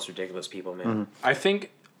the most ridiculous people, man. Mm-hmm. I think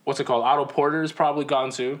Otto Porter is probably gone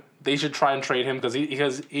too. They should try and trade him because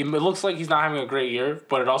it looks like he's not having a great year,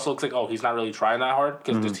 but it also looks like he's not really trying that hard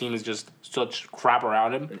because the team is just such crap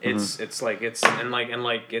around him. It's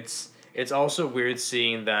also weird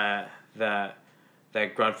seeing that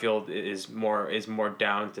Grunfeld is more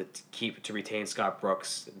down to retain Scott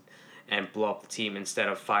Brooks and blow up the team instead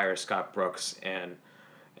of fire Scott Brooks and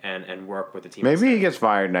work with the team. Maybe he gets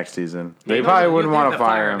fired next season. They probably wouldn't want to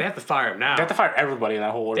fire him. They have to fire him now. They have to fire everybody in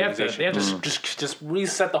that whole organization. They have to just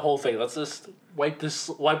reset the whole thing. Let's just wipe the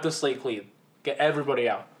slate clean. Get everybody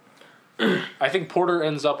out. I think Porter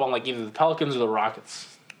ends up on either the Pelicans or the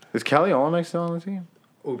Rockets. Is Kelly Olynyk still on the team?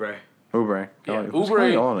 Oubre. Kelly. Yeah, Who's Oubre.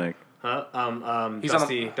 Kelly Olynyk? He's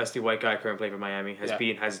Dusty white guy currently playing for Miami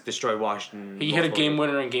has destroyed Washington. He hit a game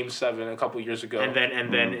winner in Game 7 a couple years ago. And then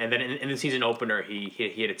in the season opener he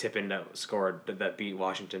hit a tip in that scored that beat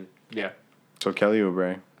Washington. Yeah. So Kelly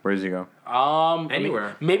Oubre, where does he go?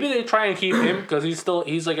 Anywhere. Maybe they try and keep him because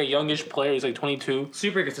he's like a youngish player. He's like 22.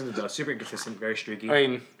 Super consistent though. Super consistent. Very streaky. I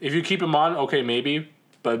mean, if you keep him on, okay, maybe.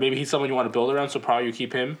 But maybe he's someone you want to build around, so probably you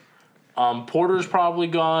keep him. Porter's probably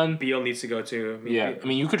gone. Beal needs to go too. I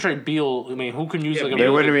mean, you could trade Beal. I mean, who can use like a They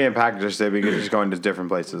Beal? wouldn't be in packages. They'd be just going to different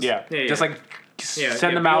places. Yeah. Just like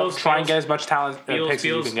send them out, try and get as much talent picks as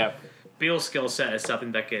you can get. Beal's skill set is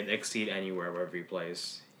something that can exceed anywhere wherever he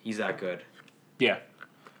plays. He's that good. Yeah.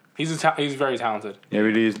 He's very talented.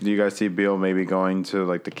 Maybe do you guys see Beal maybe going to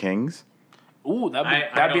like the Kings? Ooh, No. They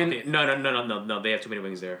have too many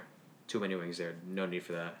wings there. No need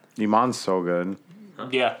for that. Iman's so good. Huh?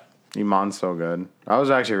 Yeah. Iman's so good. I was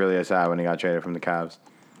actually really sad when he got traded from the Cavs.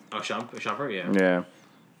 Oh, Shumpert, yeah. Yeah.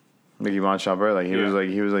 Like Iman Shumpert, like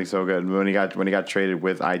he was so good when he got traded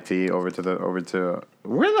with IT over to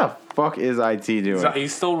where the fuck is IT doing?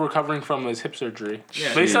 He's still recovering from his hip surgery.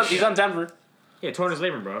 Yeah. But he's on Denver. Yeah, torn his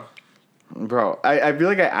labrum, bro. Bro, I feel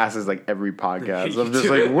like I ask this like every podcast. I'm just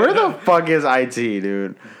like, where the fuck is IT,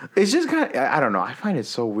 dude? It's just kind of, I don't know. I find it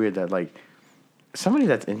so weird that like somebody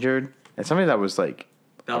that's injured and somebody that was like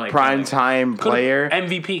a prime time player,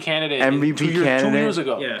 MVP candidate, 2 years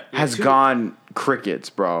ago, has gone crickets,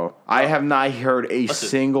 bro. I have not heard a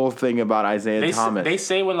single thing about Isaiah Thomas. They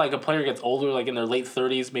say when like a player gets older, like in their late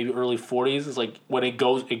 30s, maybe early 40s, it's like when it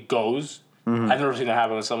goes, it goes. Mm-hmm. I've never seen that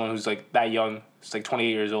happen with someone who's like that young. It's like 28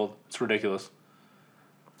 years old. It's ridiculous.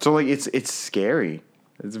 So like it's scary.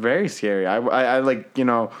 It's very scary. I like, you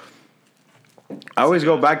know, I always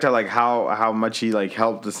go back to like how much he like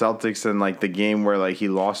helped the Celtics in like the game where like he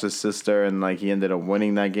lost his sister and like he ended up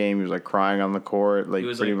winning that game. He was like crying on the court, like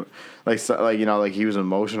pretty like you know, like he was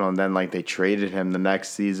emotional, and then like they traded him the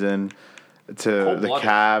next season to the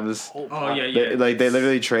Cavs. Oh yeah. They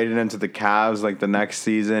literally traded him to the Cavs like the next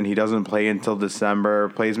season. He doesn't play until December.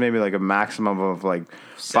 Plays maybe like a maximum of like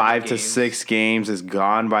 5 to 6 games. Is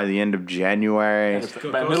gone by the end of January.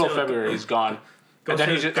 By middle of February, he's gone. Goes to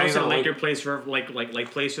the Lakers, plays for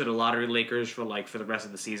plays for the lottery Lakers for the rest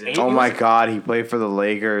of the season. Oh my God, he played for the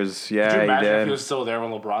Lakers. Yeah, Could you imagine he did. If he was still there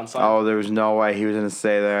when LeBron signed? Oh, there was no way he was gonna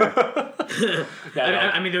stay there.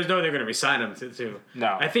 I mean, there's no way they're gonna resign him too.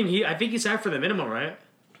 No, I think he signed for the minimum, right?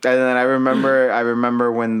 And then I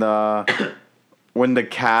remember when the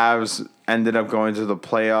Cavs ended up going to the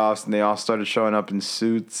playoffs and they all started showing up in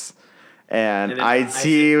suits. And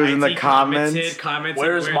IT was in the comments.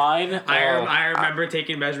 Where's mine? I remember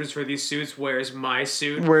taking measurements for these suits. Where's my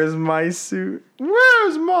suit? Where's my suit?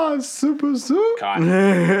 Where's my super suit?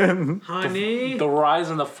 Honey. The rise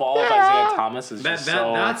and the fall of Isaiah Thomas is that's an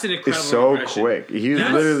incredible It's so impression. quick. He was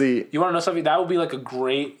literally... You want to know something? That would be like a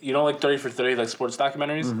great... You know, like 30 for 30, like sports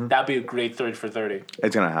documentaries? Mm-hmm. That'd be a great 30 for 30.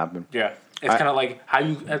 It's going to happen. Yeah. It's kind of like how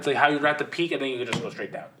you're at the peak and then you can just go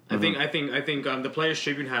straight down. I think the Players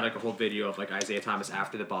Tribune had like a whole video of like Isaiah Thomas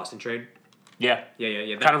after the Boston trade. Yeah.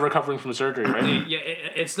 Kind of recovering from surgery, right? Yeah,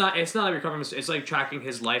 it's not like recovering. It's like tracking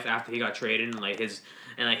his life after he got traded and like his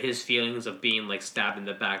feelings of being like stabbed in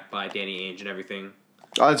the back by Danny Ainge and everything.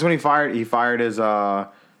 Oh, that's when he fired his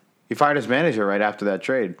manager right after that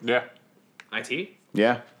trade. Yeah. IT?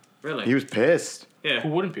 Yeah. Really? He was pissed. Yeah. Who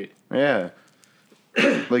wouldn't be? Yeah.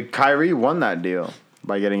 Like Kyrie won that deal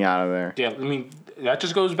by getting out of there. Yeah, I mean that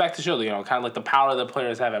just goes back to show you know kind of like the power that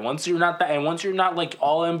players have. And once you're not like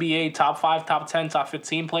all NBA top 5, top 10, top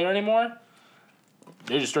 15 player anymore,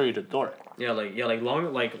 they just throw you to the door.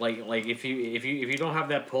 If you don't have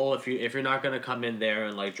that pull, if you're not gonna come in there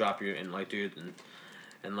and like drop your and like dude and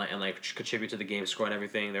contribute to the game score and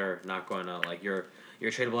everything, they're not going to like you're a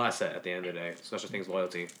tradable asset at the end of the day. Such a thing as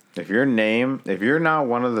loyalty. If you're not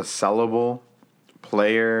one of the sellable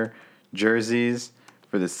player jerseys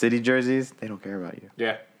for the city jerseys, they don't care about you.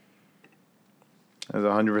 Yeah. That's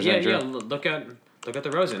 100% true. Yeah. Look at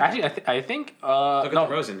DeRozan. Actually, I think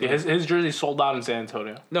DeRozan. Yeah. His jersey sold out in San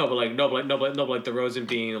Antonio. No, but DeRozan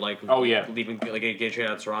being like leaving like getting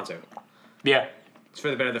traded out of Toronto. Yeah. It's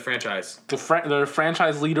for the better of the franchise. The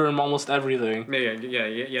franchise leader in almost everything.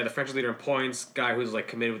 Yeah. The franchise leader in points, guy who's like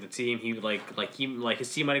committed with the team. He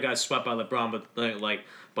his team might have got swept by LeBron,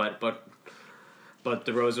 but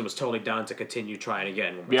DeRozan was totally down to continue trying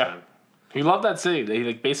again one more time. He loved that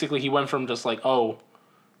city. He went from just like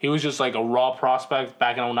he was just like a raw prospect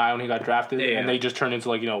back in 2009 when he got drafted, and they just turned into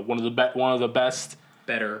like one of the best, one of the best,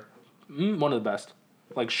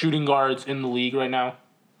 like shooting guards in the league right now.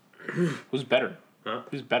 Who's better? Huh?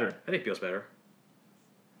 Who's better? I think Beal's better.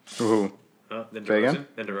 Who? Than Say again?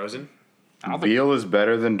 DeRozan. Beal is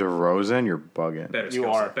better than DeRozan? You're bugging. Better You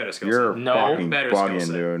skill are. set. Better skill You're set. No. fucking Better skill bugging,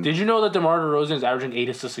 set. dude. Did you know that DeMar DeRozan is averaging 8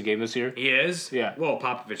 assists a game this year? He is. Yeah. Well,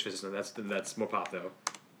 Popovich system. That's more Pop though.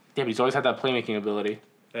 Yeah, but he's always had that playmaking ability.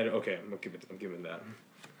 Okay, I'm giving that.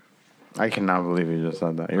 I cannot believe you just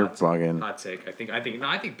said that. You're bugging. Hot take. I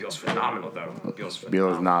think Beal's phenomenal though. Beal's Beal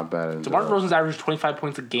is phenomenal. not better than DeMar DeRozan. DeRozan's averaged 25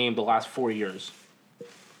 points a game the last 4 years.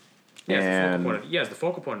 And Yes, the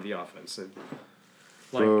focal point of the offense. And,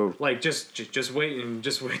 Boo. just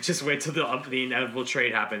wait till the inevitable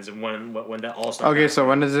trade happens and when that all star. okay, so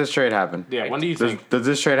when does this trade happen? Yeah, when do you Does, think? does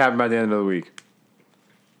this trade happen by the end of the week?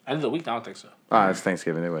 End of the week? I don't think so. It's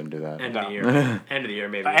Thanksgiving. They wouldn't do that. End of the year. End of the year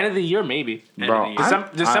maybe. End of the year, maybe. Bro,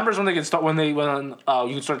 December's when they can start. When you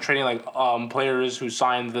can start trading like players who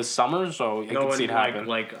signed this summer. So you can see it happen.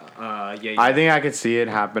 Yeah. I think I could see it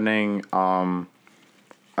happening. I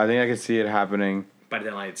think I could see it happening. By the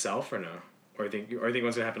deadline itself, or no? Or you think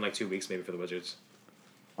it's gonna happen like 2 weeks maybe for the Wizards?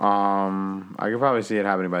 I could probably see it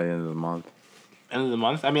happening by the end of the month. End of the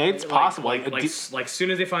month. I mean, it's possible. Like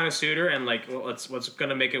soon as they find a suitor, and what's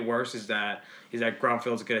gonna make it worse is that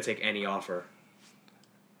Grumfield's gonna take any offer.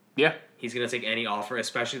 Yeah. He's gonna take any offer,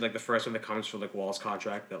 especially like the first one that comes for like Wall's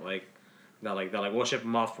contract. That we'll ship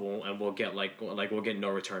him off, and we'll get we'll get no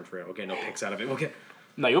return for it. We'll get no picks out of it. We'll get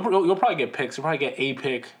No, you'll probably get picks. You'll probably get a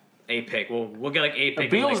pick. a pick. We'll get like a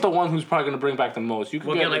pick. Beal's the one who's probably going to bring back the most. You could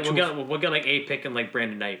We'll get like two we'll get like a pick and like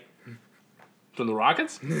Brandon Knight. from the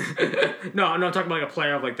Rockets. No, I'm not talking about like a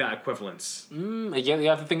player of like that equivalence. Yeah, you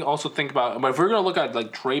have to think about. But if we're going to look at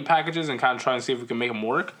like trade packages and kind of try and see if we can make them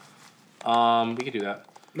work, we could do that.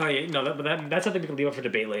 No, yeah, no, that's something we can leave up for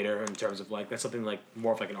debate later in terms of like that's something like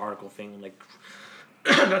more of like an article thing like.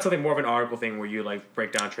 That's something more of an article thing where you like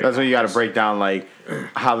break down trade. That's when you got to packages. break down like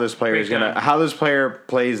how this player is gonna, how this player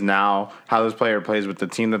plays now, how this player plays with the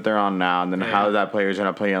team that they're on now, and then how that player is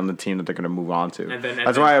gonna play on the team that they're gonna move on to.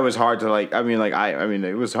 That's why it was hard to like. I mean,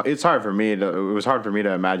 it's hard for me to. It was hard for me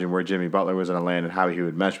to imagine where Jimmy Butler was gonna land and how he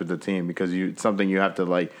would mesh with the team because it's something you have to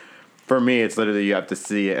like. For me, it's literally you have to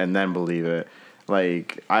see it and then believe it.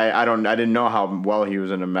 Like I didn't know how well he was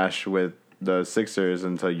gonna mesh with the Sixers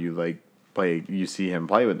until you see him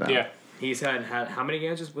play with them. Yeah. He's had how many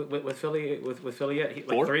games with Philly with Philly yet?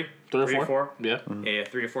 Four? Three Three or or four. Yeah. Yeah,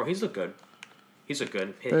 3 or 4. He's looked good. The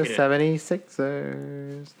Hit it.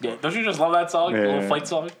 76ers. Yeah. Don't you just love that song? The little fight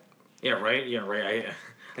song. Yeah, right. Yeah, right.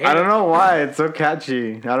 I don't know why it's so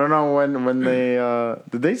catchy. I don't know when they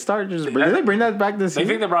did they start just did they bring that back this I year?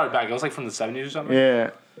 think they brought it back. It was like from the 70s or something.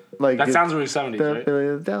 Yeah, like That sounds really 70s, the right?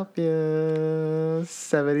 Philadelphia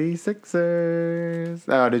 76ers.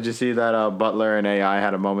 Oh, did you see that Butler and AI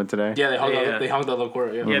had a moment today? Yeah, they hung Yeah. They hung the other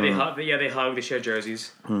court. Yeah. Yeah, they hug. They share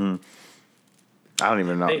jerseys. I don't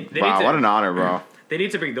even know. They need Wow, to- what an honor, bro. They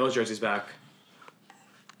need to bring those jerseys back.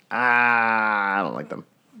 I don't like them.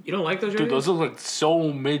 You don't like those jerseys? Dude, those look like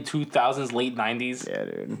so mid 2000s, late 90s. Yeah,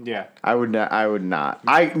 dude. Yeah. I would not.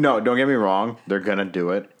 No, don't get me wrong. They're gonna do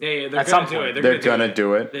it. Yeah, they're At gonna some do point. it. They're gonna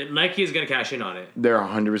do it. Nike is gonna cash in on it. They're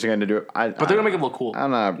 100% gonna do it. But they're gonna make it look cool. I'm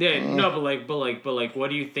not. Yeah, no, but what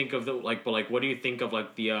do you think of what do you think of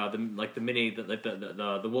like the mini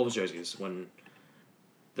the Wolves jerseys when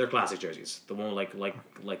they're classic jerseys, the one like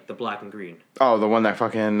the black and green, Oh, the one that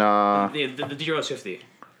fucking. the Euro 50.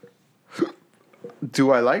 Do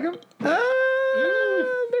I like them?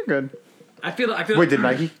 They're good. I feel Wait, did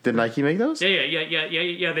Nike make those?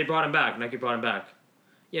 Yeah. They brought him back. Nike brought him back.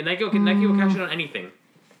 Yeah, Nike will cash in on anything,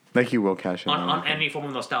 Nike will cash in on any form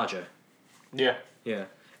of nostalgia. Yeah. Yeah,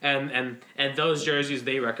 and those jerseys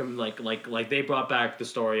they recommend like they brought back the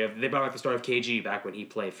story of KG back when he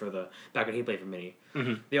played for Mini.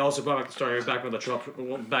 Mm-hmm. They also brought back the story back when Latrell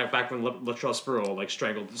Sprewell like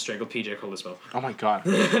strangled PJ Colismo. Oh my god.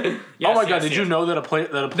 Yes, Did you know that a player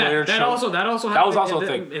that also was happened also a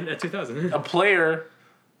thing in 2000. a player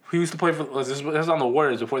who used to play for this was on the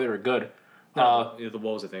Warriors before they were good. The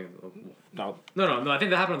Wolves, I think. No. No. I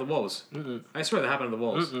think that happened on the Wolves. Mm-mm. I swear that happened on the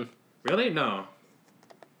Wolves. Mm-mm. Really? No.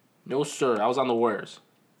 No sir, I was on the Warriors.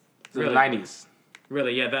 It's in Really? the 90s.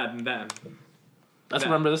 Really? Yeah. That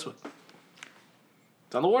Remember this one.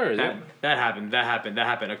 It's on the Warriors. That, Yeah. that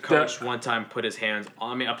happened. A coach one time put his hands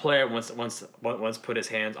on. I mean, a player once put his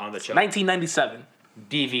hands on the chest. 1997.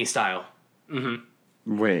 DV style.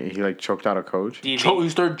 Wait, he like choked out a coach? DV. He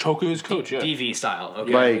started choking his coach. Yeah. DV style.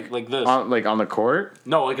 Okay. Yeah. like this. On the court?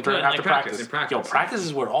 No, like after like practice. in practice. Yo, practice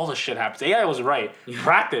is where all the shit happens. AI was right.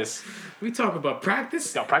 Practice. We talk about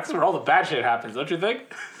practice. Yo, practice is where all the bad shit happens. Don't you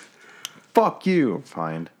think? Fuck you.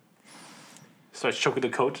 Fine. Starts choking the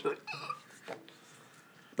coach.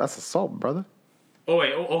 That's assault, brother. Oh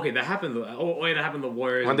wait, okay, that happened. That happened to the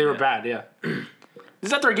Warriors when they were bad. Yeah. This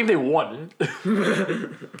is after a game they won.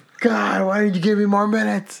 God, why did you give me more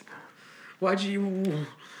minutes? Why'd you?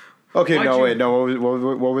 Okay, Why'd no, you- wait, no.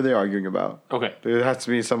 What were they arguing about? Okay. There has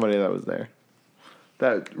to be somebody that was there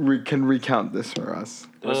that can recount this for us.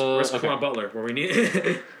 Where's Okay. Kawhi Butler? Where we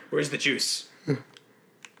need? Where's the juice?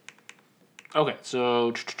 Okay.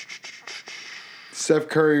 So. Steph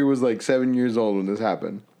Curry was like 7 years old when this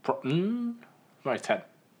happened. Right, 10.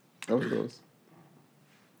 That was close.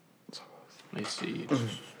 Let me see.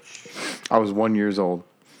 I was 1 year old.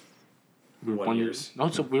 We were 1 year. years. No,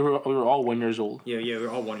 so we were all 1 year old. Yeah, we're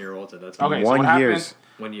all 1 year olds at that time. Okay, so 1 what year. happened?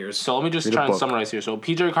 1 year. So let me just Read a try and book. summarize here. So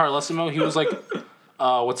PJ Carlesimo, he was like,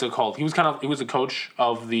 what's it called? He was a coach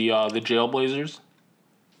of the Jailblazers.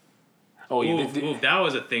 Oh yeah, That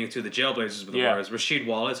was a thing too. The Jailblazers with the Yeah. Warriors. Rasheed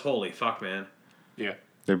Wallace. Holy fuck, man. yeah.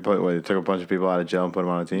 They took a bunch of people out of jail and put them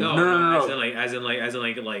on a team. No. No. As in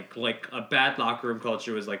like a bad locker room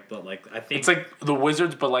culture was like I think It's like the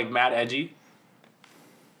Wizards, but like mad edgy.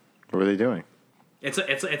 What were they doing? It's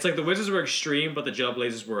like the Wizards were extreme, but the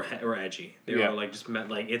Jailblazers were edgy. They Yeah. were like just meant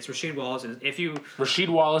like it's Rasheed Wallace, and if you Rasheed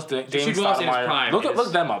Wallace, Dame Wallace in his Stoudemire. prime Look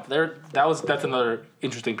is- them up. That's another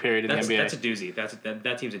interesting period in that's the NBA. a doozy.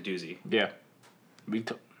 That team's a doozy. Yeah.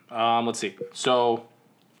 Let's see. So,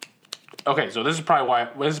 okay, so this is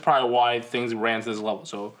probably why things ran to this level.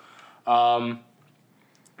 So,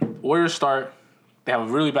 Warriors start. They have a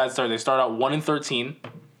really bad start. They start out 1-13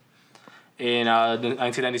 in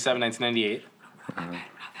 1997, 1998.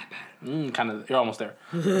 Kind of. You're almost there.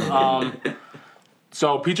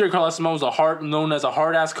 So PJ Carlesimo was known as a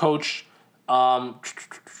hard ass coach. Kind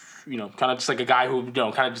of just like a guy who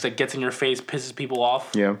kind of just like gets in your face, pisses people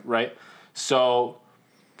off. Yeah. Right. So,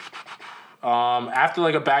 after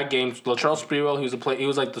like a bad game, Latrell Sprewell, he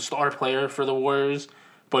was like the star player for the Warriors,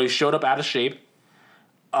 but he showed up out of shape.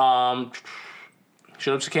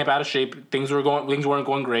 Showed up to camp out of shape. Things weren't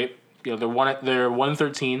going great. They're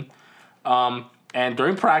 1-13. And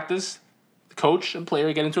during practice, the coach and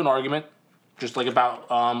player get into an argument, just like about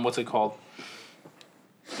what's it called?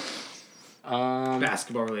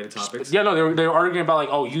 Basketball related topics. Yeah, no, they were arguing about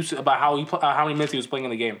like about how many minutes he was playing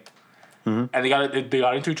in the game, and they got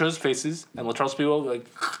into each other's faces, and Latrell Sprewell like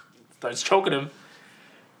starts choking him,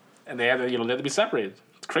 and they had to be separated.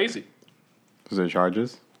 It's crazy. Was there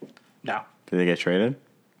charges? No, Did they get traded?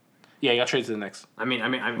 yeah, he got traded to the Knicks. I mean,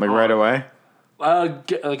 Like right away? I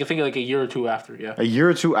think like a year or two after. Yeah, A year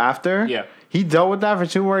or two after? Yeah. He dealt with that for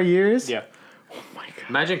 2 more years? yeah. Oh my God.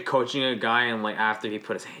 Imagine coaching a guy and like after he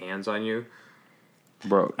put his hands on you.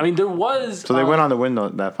 Bro. I mean, there was. So they went on to win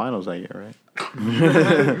that finals that year, right?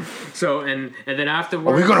 So and then Are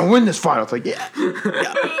afterwards, we going to win this finals? Like, yeah.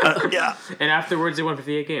 Yeah. and afterwards they won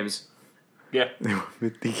 58 games. Yeah.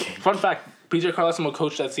 Fun fact: PJ Carlesimo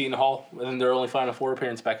coached at Seton Hall, and then their only Final Four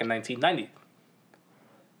appearance back in 1990.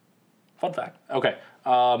 Fun fact. Okay.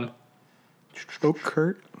 Oh,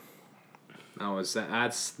 Kurt. No,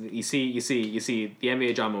 that's you see the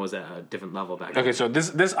NBA drama was at a different level back then. Okay, so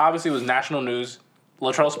this obviously was national news.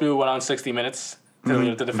 Latrell Sprewell went on 60 Minutes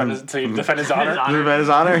to defend his honor. You bet his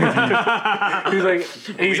honor? He's like,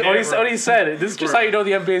 what he said. This is just how you know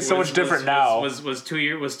the NBA is so much different now. Was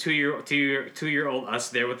 2-year-old us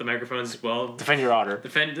there with the microphones as well? Defend your honor.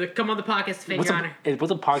 Come on the podcast, defend your honor.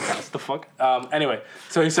 What's a podcast? The fuck? Anyway,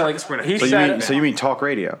 so he said like he So said you mean talk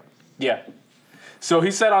radio? yeah. So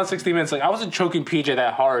he said on 60 Minutes like I wasn't choking PJ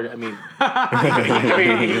that hard. I mean, he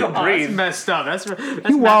could That's breathe. messed up. That's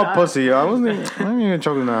You wild pussy, yo. I wasn't even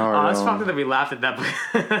choking that hard. It's yo. fucked up that we laughed at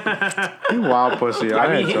that. You wild pussy. Yo. I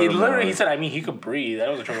mean, ain't choking that hard. he said I mean he could breathe. I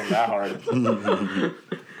wasn't choking that hard.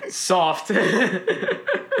 Soft.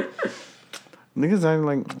 Niggas acting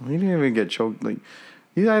like he didn't even get choked. Like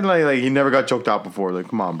he's acting like he never got choked out before. Like,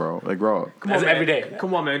 come on, bro. Like, grow up. That's every day.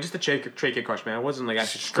 Come on, man. Just a trachea crush, man. It wasn't like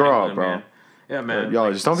actually Grow up, strangling, bro. man. Yeah, man.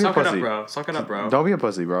 Yo, just don't be a Suck it pussy. up, bro. Suck it up, bro. Don't be a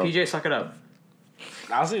pussy, bro. PJ, suck it up.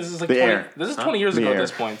 Honestly, this is like The 20, air. This is 20 years The ago air. at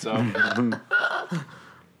this point. So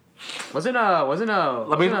Wasn't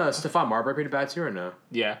Stephon Marbury pretty bad too or no?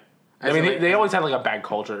 yeah. I As mean, in, like- they always had like a bad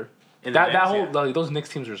culture. In That the that Knicks, whole yeah. like those Knicks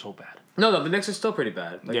teams are so bad. No, the Knicks are still pretty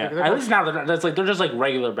bad. Like, Yeah, they're at least now they're just like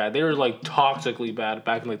regular bad. They were like toxically bad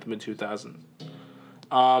back in like the mid 2000s.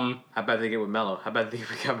 How bad did they get with Melo? How bad did they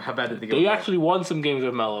get with They Melo? actually won some games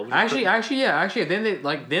with Melo. Actually,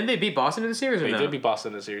 Then they beat Boston in the series or they no? did beat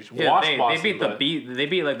Boston in the series. Yeah, Watch they Boston. beat but- they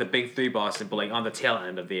beat like the big three Boston, but like on the tail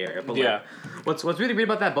end of the area. But Yeah. like, what's really weird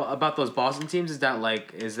about those Boston teams is that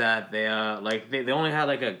they only had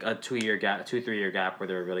like a 2-3 year gap where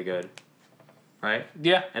they were really good, right?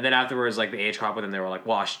 Yeah. And then afterwards, like the age hop with them, they were like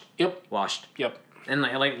washed. Yep. Washed. Yep. And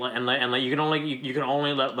you can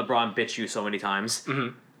only let LeBron bitch you so many times.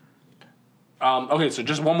 Okay, so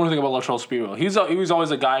just one more thing about Latrell Sprewell. He was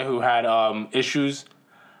always a guy who had issues.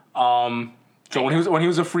 So when he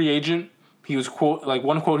was a free agent, he was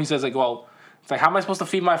one quote he says like, well, it's like, how am I supposed to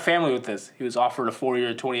feed my family with this? He was offered a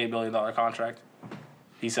 4-year, $28 million contract.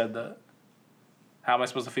 He said that. How am I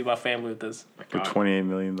supposed to feed my family with this? For $28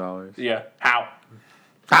 million. Yeah. How?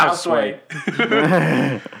 How sway?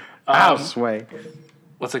 How sway?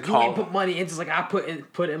 What's it You ain't called? put money into like I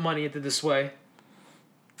put in money into the Sway.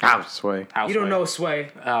 How sway? How You don't know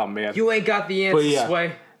Sway. Oh man. You ain't got the answer, yeah.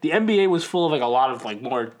 Sway. The NBA was full of like a lot of like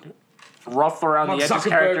more rough around Mark the edges Zuckerberg,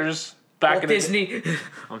 characters back Walt in Disney.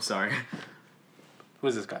 I'm sorry. Who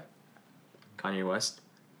is this guy? Kanye West.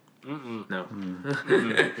 No.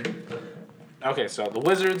 Okay, so the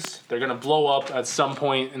Wizards, they're gonna blow up at some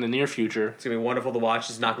point in the near future. It's gonna be wonderful to watch.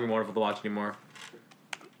 It's not gonna be wonderful to watch anymore.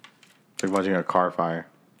 It's like watching a car fire.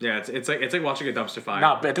 Yeah, it's like watching a dumpster fire.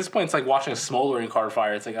 Nah, but at this point, it's like watching a smoldering car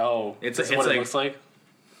fire. It's like, oh, It's this is like- what it's it like- looks like.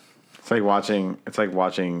 It's like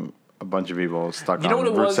watching a bunch of people stuck You know on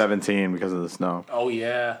what it Route was? 17 because of the snow. Oh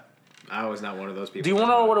yeah. I was not one of those people. Do you want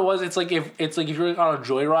to know what it was? It's like if you're on a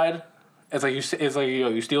joyride,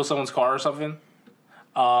 you steal someone's car or something,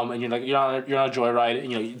 and you're on a joyride,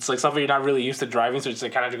 and it's like something you're not really used to driving, so it's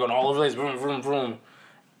like kind of going all over the place, vroom vroom vroom,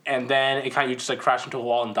 and then you just like crash into a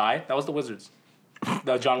wall and die. That was the Wizards,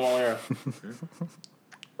 the John Wall era.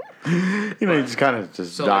 You just kind of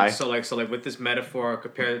just So die. like with this metaphor,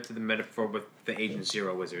 compare it to the metaphor with the Agent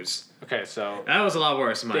Zero Wizards. Okay, so That was a lot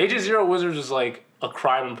worse. In my the Agent opinion. Zero Wizards is like a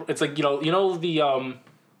crime. It's like the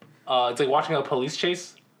it's like watching a police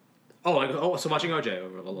chase. So watching OJ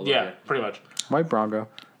over a little Yeah, bit. pretty much. White Bronco.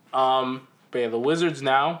 But yeah, the Wizards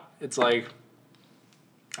now, it's like,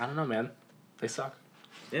 I don't know, man. They suck.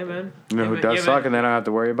 Yeah, man. You know who does suck and they don't have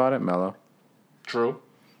to worry about it? Melo. True.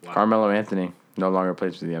 Wow. Carmelo Anthony no longer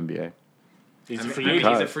plays for the NBA. He's a I free mean,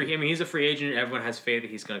 agent. he's a free agent. Everyone has faith that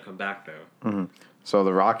he's gonna come back though. So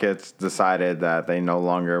the Rockets decided that they no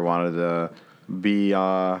longer wanted to be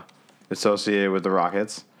associated with the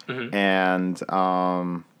Rockets, and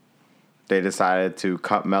they decided to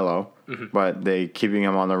cut Melo, but they keeping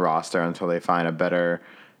him on the roster until they find a better.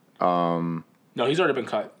 No, he's already been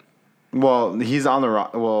cut. Well, he's on the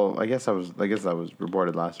Well, I guess that was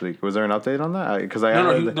reported last week. Was there an update on that? Because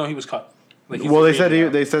He was cut. Like, he's well, a they free said agent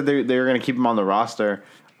now. they said they were going to keep him on the roster,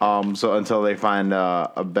 so until they find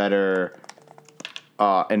a better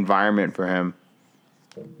environment for him,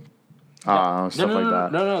 stuff like that.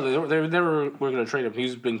 No, they never were going to trade him.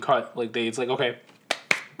 He's been cut. Like it's like, okay,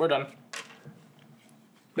 we're done.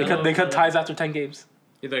 They cut ties after 10 games.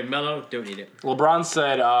 He's like Melo, don't need it. LeBron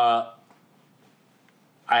said, I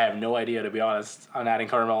have no idea, to be honest, on adding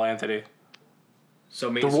Carmelo Anthony. So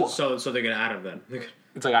maybe so they're gonna add him then.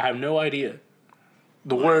 It's like, I have no idea.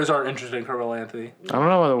 The Warriors aren't interested in Carmelo Anthony. I don't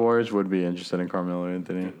know why the Warriors would be interested in Carmelo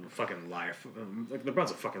Anthony. Fucking liar. Like LeBron's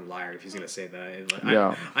a fucking liar if he's gonna say that. Like,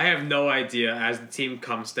 Yeah. I have no idea as the team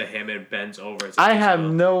comes to him and bends over. I have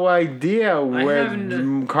no idea where have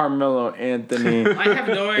no- Carmelo Anthony I have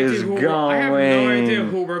no idea is who going. I have no idea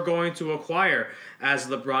who we're going to acquire as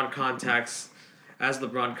LeBron contacts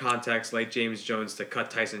like James Jones to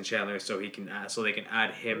cut Tyson Chandler so they can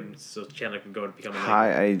add him so Chandler can go and become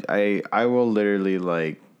a I will literally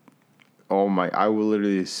I will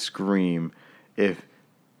literally scream if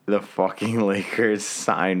the fucking Lakers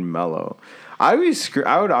sign Melo. I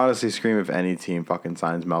would honestly scream if any team fucking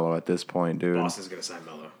signs Melo at this point, dude. Boston's gonna sign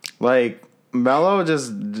Melo. Like Melo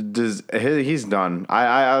he's done.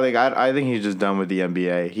 I think he's just done with the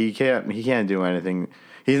NBA. He can't do anything.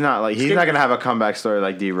 He's not gonna have a comeback story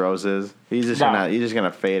like D Rose is. He's just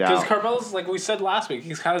gonna fade Because out. Carmelo's, like we said last week,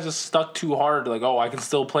 he's kind of just stuck too hard. Like, oh, I can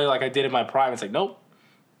still play like I did in my prime. It's like, nope.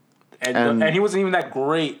 And he wasn't even that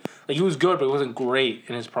great. Like, he was good, but he wasn't great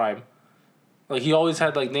in his prime. Like, he always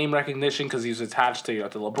had like name recognition because he was attached to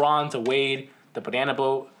to LeBron, to Wade, the Banana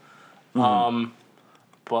Boat. But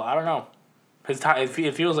I don't know. His time. It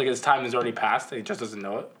feels like his time has already passed. And he just doesn't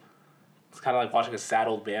know it. It's kind of like watching a sad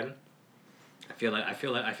old man. I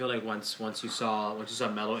feel like once you saw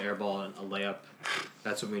Melo airball and a layup,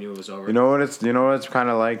 that's when we knew it was over. You know what it's kind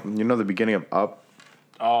of like? You know the beginning of Up?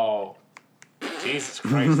 Oh, Jesus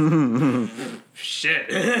Christ! Shit.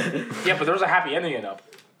 Yeah, but there was a happy ending in Up.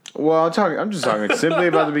 Well, I'm just talking simply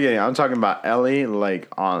about the beginning. I'm talking about Ellie like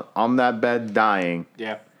on that bed dying,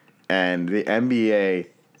 Yeah. and the NBA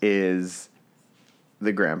is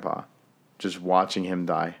the grandpa just watching him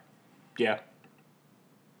die. Yeah.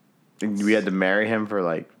 We had to marry him for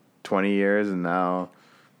like 20 years, and now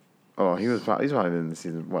Oh, he's probably in the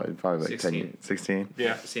season. What? Probably like 10 years. 16.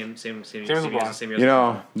 Yeah. Same as LeBron. same year. You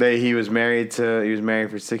know, he was married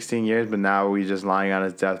for 16 years, but now he's just lying on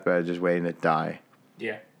his deathbed, just waiting to die.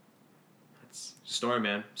 Yeah. That's the story,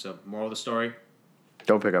 man. So, moral of the story.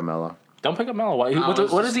 Don't pick up Melo. Don't pick up Melo.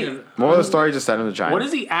 What is he? Moral of the story: just send him to China. What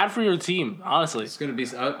does he add for your team? Honestly, It's gonna be.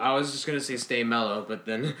 I was just gonna say stay mellow, but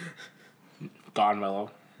then gone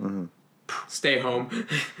Melo. stay home.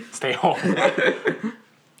 Stay home.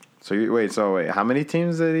 So how many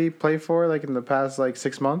teams did he play for? Like in the past,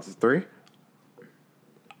 6 months? 3?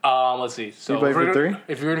 Let's see. So He played for 3.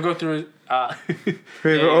 If you're gonna go through,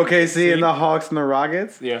 OKC and the Hawks and the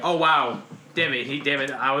Rockets. yeah. Oh wow! Damn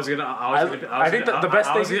it! I was gonna. I think the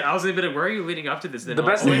best thing. I was a bit. Where are you leading up to this? Then The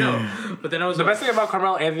best thing. thing- No. But then I was The best thing about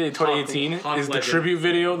Carmelo Anthony in 2018 Hawk is the legend. tribute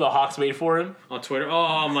video the Hawks made for him. on Twitter.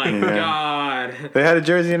 Oh my god! They had a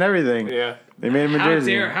jersey and everything. Yeah. They made him a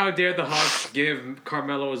jersey. How dare the Hawks give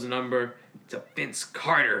Carmelo's number to Vince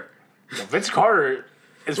Carter? Vince Carter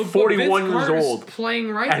is But 41 Vince years Carter's old,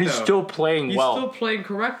 playing right, and he's though. still playing He's well. still playing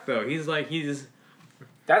correct though. He's That's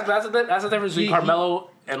the difference between He- Carmelo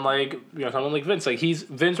and someone like Vince. Like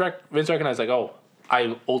Vince recognized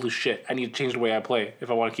I'm old as shit. I need to change the way I play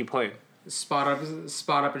if I want to keep playing. spot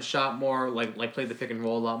up and shot more. Like played the pick and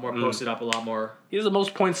roll a lot more. Posted up a lot more. He has the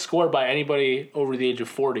most points scored by anybody over the age of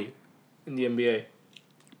 40 in the NBA.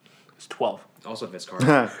 It's 12. Also Vince Carter.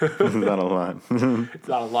 Not a lot. It's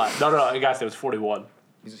not a lot. No, I guess it was 41.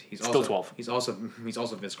 He's Still also 12. He's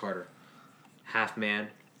also Vince Carter. Half man,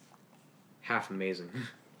 half amazing.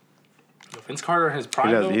 Vince Carter in his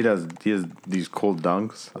prime. He does these cool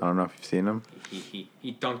dunks. I don't know if you've seen them. He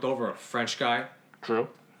dunked over a French guy. True.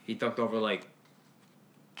 He dunked over like.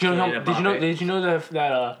 Did Kylian you know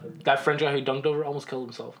that French guy who dunked over almost killed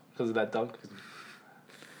himself because of that dunk?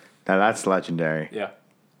 Now that's legendary. Yeah.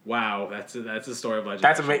 Wow, that's a story of legend.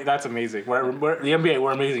 That's amazing. We're the NBA.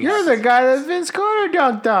 We're amazing. You're the guy that Vince Carter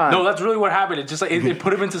dunked on. No, that's really what happened. It's just like it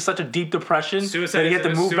put him into such a deep depression Suicide that he had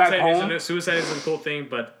to move back home. Suicide is a cool thing,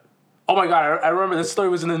 but Oh my god! I remember this story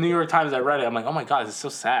was in the New York Times. I read it. I'm like, oh my god, this is so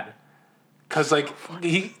sad. Cause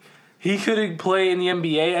he couldn't play in the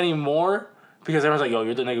NBA anymore because everyone's like, yo,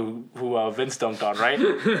 you're the nigga who Vince dunked on, right?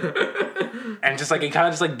 And just like it kind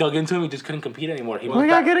of just like dug into him. He just couldn't compete anymore. Oh my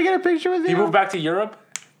god, can I get a picture with you? He moved back to Europe,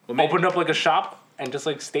 opened up like a shop, and just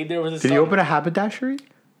like stayed there with his. Did son. he open a haberdashery?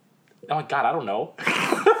 Oh my god, I don't know.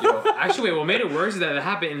 actually, wait, what made it worse is that it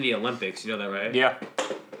happened in the Olympics. You know that, right? Yeah.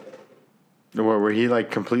 Where he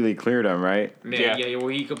completely cleared him, right? Yeah.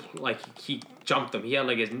 Where he jumped him. He had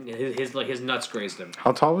his nuts grazed him.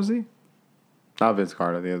 How tall was he? Not Vince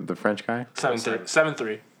Carter, the French guy.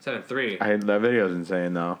 7'3". 7'3". That video's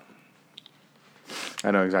insane though.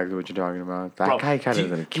 I know exactly what you're talking about. That guy kind of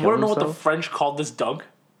didn't kill You want to know what the himself? French called this dunk?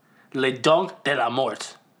 Le dunk de la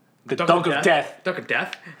mort. The dunk of death. Dunk of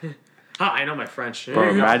death. I know my French. Bro,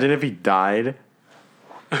 imagine if he died.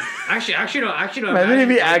 Actually, no. Imagine if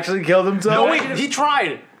he actually killed himself. No, wait, he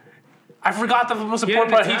tried. I forgot the most He had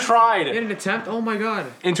important part. an He attempt? tried. He had an attempt. Oh my god.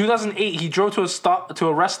 In 2008, he drove to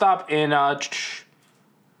a rest stop in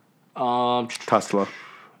Tesla.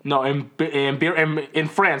 no in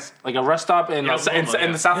France, like a rest stop in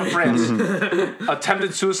the south of France.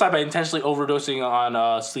 Attempted suicide by intentionally overdosing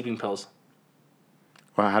on sleeping pills.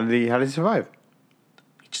 Well, how did he survive?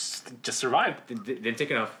 He just survived. Didn't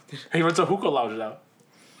take enough. He runs a hookah lounge now.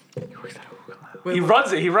 Wait, He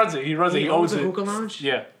runs it. He owns a it. hookah lounge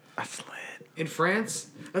Yeah. That's lit. in France.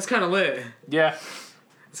 That's kind of lit. Yeah.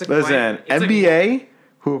 It's like Listen, it's like- NBA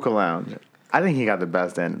hookah lounge. I think he got the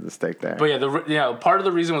best end of the stick there. But yeah, part of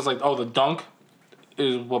the reason was like, oh, the dunk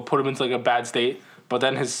is what put him into like a bad state. But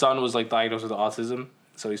then his son was like diagnosed with autism,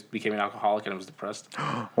 so he became an alcoholic and was depressed.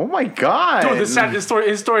 Oh my god! Dude, his story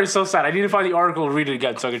is so sad. I need to find the article and read it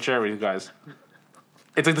again so I can share it with you guys.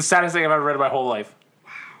 It's like the saddest thing I've ever read in my whole life.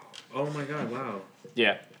 Oh my god! Wow.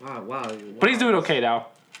 Yeah, Wow. but he's doing okay now.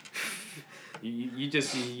 You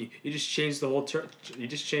just changed the whole you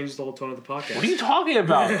just changed the whole tone of the podcast. What are you talking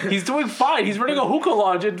about? He's doing fine. He's running a hookah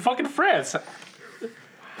lounge in fucking France.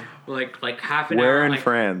 Like half an Where hour. in like,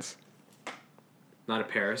 France? Not in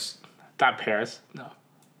Paris. Not Paris. No.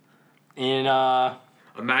 In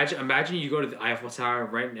Imagine you go to the Eiffel Tower,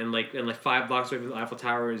 right, and like 5 blocks away from the Eiffel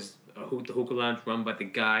Tower is the hookah lounge run by the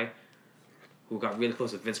guy who got really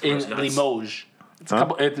close to Vince Carter's nuts. Limoges. It's a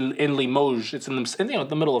couple in Limoges. It's in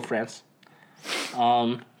the middle of France.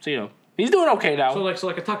 So He's doing okay now. So like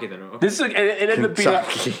Kentucky then. Okay. This is like, it ended up being.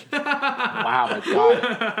 Wow, my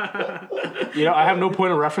God. You know, I have no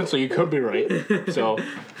point of reference, so you could be right. So.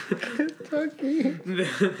 Kentucky.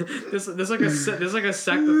 there's like a sect of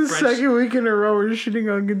The French. second week in a row we're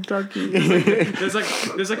shitting on Kentucky. There's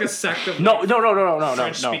like a sect of No.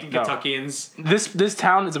 French-speaking Kentuckians. This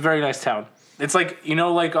town is a very nice town. It's like, you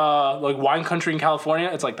know, like wine country in California.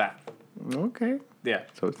 It's like that. Okay. Yeah.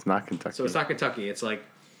 So it's not Kentucky. So it's not Kentucky. It's like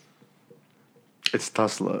It's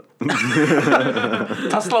Tulsa.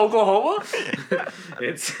 Tulsa, Oklahoma.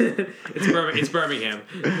 it's Birmingham.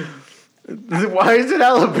 Why is it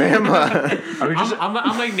Alabama? Are we just I'm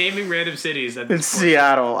like naming random cities. At It's this point.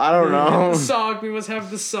 Seattle. I don't know. The song. We must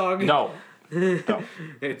have the song. no.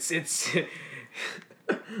 It's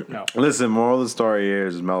No. Listen, moral of the story here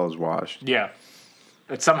is Melo's washed. Yeah.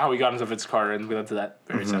 But somehow we got into Vince's car and we went to that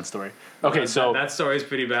very sad story. Okay, so that story is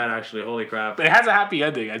pretty bad actually. Holy crap. it has a happy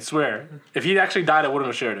ending. I swear. If he actually died, I wouldn't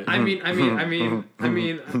have shared it. I mean.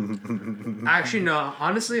 Actually, no.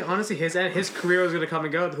 Honestly, his career was gonna come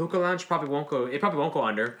and go. The hookah lounge probably won't go. It probably won't go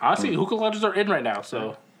under. Honestly, hookah lounges are in right now,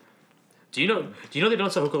 so Do you know they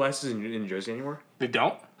don't sell hookah licenses in New Jersey anymore? they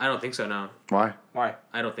don't. I don't think so. No, Why? Why?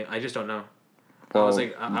 I don't think. I just don't know. Well, I was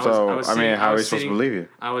like, I was I mean, sitting- how are we was supposed to sitting- believe you?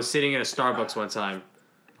 I was sitting in a Starbucks one time,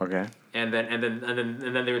 Okay. and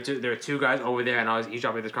then there were two guys over there, and I was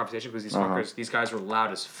eavesdropping this conversation because these guys were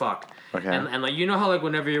loud as fuck. Okay. And like, you know how like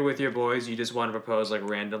whenever you're with your boys, you just want to propose like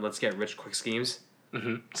random let's get rich quick schemes.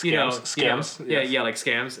 Scams. You know, Scams. Yeah, Yes. yeah, like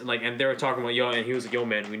scams. And like, and they were talking about and he was like, "Yo,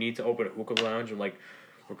 man, we need to open a hookah lounge, and like,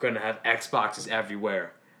 we're gonna have Xboxes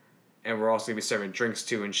everywhere, and we're also gonna be serving drinks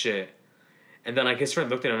too and shit." And then like his friend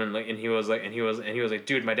looked at him and he was like,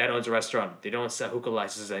 "Dude, my dad owns a restaurant. They don't sell hookah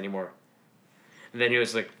licenses anymore." And then he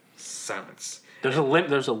was like, "Silence." There's a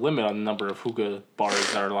limit on the number of hookah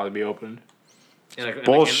bars that are allowed to be opened.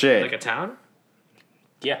 Bullshit. In like a town?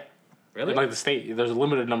 Yeah. Really? In like the state, there's a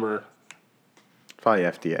limited number. Probably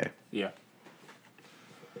FDA. Yeah.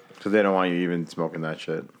 Because they don't want you even smoking that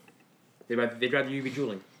shit. They'd rather you be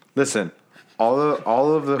juuling. Listen, all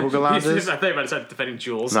of the hookah I lounges. thought you were about to start defending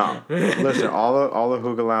Jules. No, listen, all the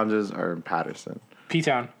hookah lounges are in Patterson.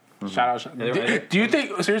 P-Town. Shout out. they're- Do you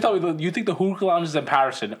think, seriously, do you think the hookah lounges in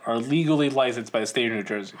Patterson are legally licensed by the state of New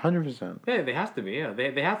Jersey? 100%. Yeah, they have to be. Yeah,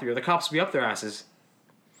 they have to be. Or the cops will be up their asses.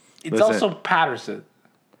 It's Listen. also Patterson.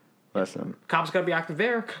 Listen, Cops gotta be active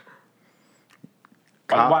there.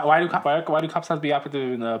 Why do cops have to be active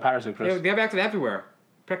in Patterson, Chris? They have active everywhere.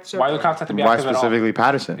 Protect the Why do surf. cops have to be why active at all? specifically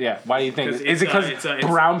Patterson? Yeah, why do you think? 'Cause Is it it's, because it's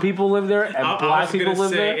brown people live there and I black was people gonna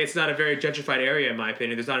live say there? it's not a very gentrified area in my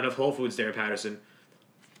opinion. There's not enough Whole Foods there in Patterson.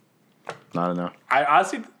 Not enough. I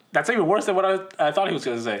honestly, that's even worse than what I thought he was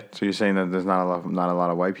going to say. So you're saying that there's not a lot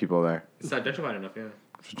of white people there. It's not gentrified enough. Yeah.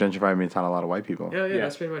 So gentrified means not a lot of white people. Yeah, Yeah.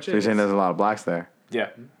 that's pretty much it. So you're saying there's a lot of blacks there. Yeah.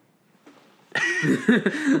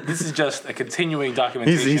 This is just a continuing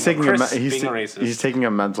documentation He's taking of Chris he's being a racist. he's taking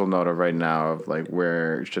a mental note of right now of like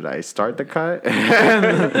where should I start the cut?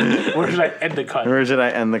 Where should I end the cut? Where should I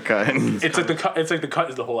end the cut? It's like the cut. It's like the cut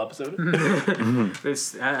is the whole episode.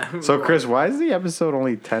 This, So Chris, why is the episode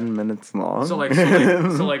only 10 minutes long? So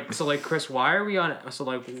like Chris, why are we on? So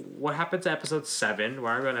like, what happened to episode 7?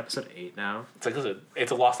 Why are we on episode 8 now? It's like listen,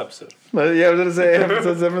 it's a lost episode. Yeah, I was gonna say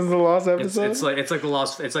episode 7's the lost episode. It's like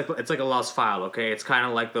a lost file. Okay, it's kind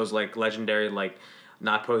of like those like legendary like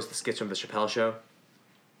not post the skits from the Chappelle Show.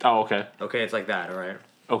 Oh, okay, Okay, it's like that. All right.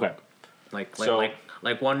 okay. Like So-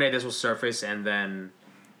 one day this will surface and then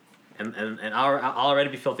and I'll already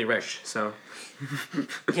be filthy rich. So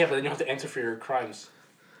Yeah, but then you have to answer for your crimes.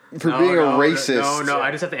 For being a racist. No, I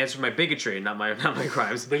just have to answer for my bigotry, not my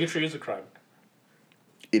crimes. Bigotry is a crime.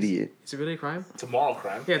 Idiot. Is it really a crime? It's a moral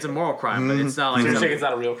crime. Yeah, it's a moral crime, but it's not like So you're saying it's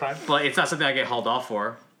not a real crime? but it's not something I get hauled off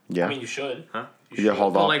for. Yeah. I mean, you should. Huh? You get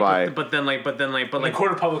hauled off by. But then In the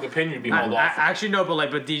court of public opinion, you'd be hauled off. actually no,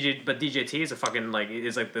 but DJT is a fucking like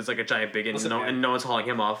is like there's like a giant bigot Listen, man. and no one's hauling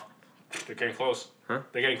him off. They're getting close. Huh?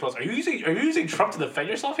 They're getting close. Are you using Trump to defend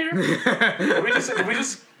yourself here? Are we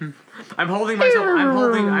just I'm holding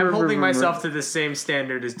myself to the same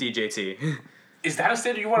standard as DJT. is that a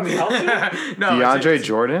standard you want to be held to? No, DeAndre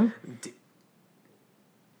Jordan?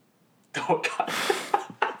 Oh God.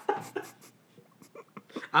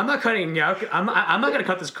 I'm not cutting out. I'm not gonna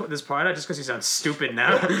cut this part out just because he sounds stupid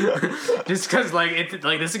now. Just because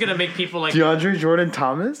this is gonna make people like DeAndre Jordan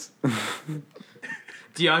Thomas?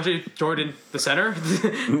 DeAndre Jordan the center.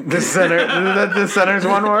 The center. The center's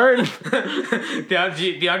one word?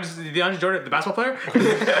 DeAndre Jordan the basketball player.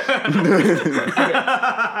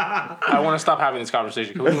 I want to stop having this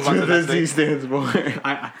conversation. Can we move on to the That's next what he thing? stands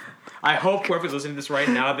for. I hope whoever's listening to this right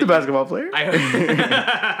now, The basketball player.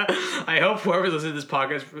 I hope whoever's listening to this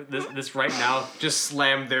podcast, this right now, just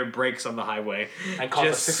slammed their brakes on the highway. And caused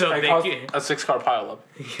Just so they can- a 6-car pileup.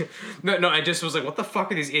 No, I just was like, what the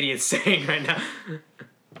fuck are these idiots saying right now?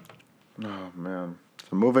 Oh man.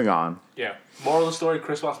 So moving on. Yeah. Moral of the story: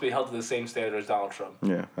 Chris wants to be held to the same standard as Donald Trump.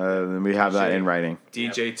 Yeah, we have that in writing.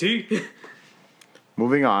 DJT,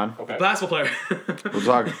 Moving on. Okay. basketball player. We'll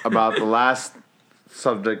talk about the last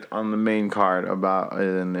subject on the main card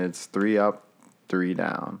and it's 3 up, 3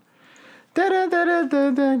 down.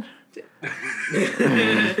 Da-da-da-da-da-da.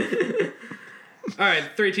 All right,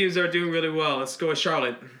 3 teams that are doing really well. Let's go with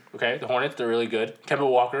Charlotte. Okay. The Hornets, they're really good. Kemba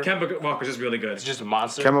Walker, Kemba Walker's just really good. is just a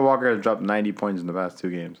monster. Kemba Walker has dropped 90 points in the past 2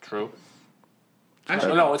 games. True.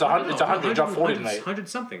 Actually, No, it's 100. It's 100. He dropped 40 tonight. 100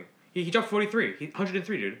 something. He dropped 43.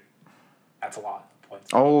 103, dude. That's a lot of points.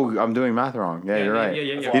 Oh, I'm doing math wrong. Yeah, you're right.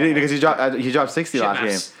 Yeah. He did because he dropped 60 Shit last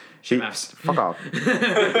maths. game. Shit maths. Fuck off.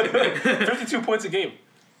 52 points a game.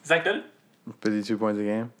 Is that good? 52 points a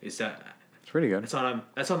game. Is that? It's pretty good. That's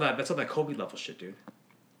on that Kobe level shit, dude.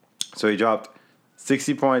 So he dropped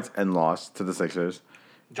 60 points and lost to the Sixers.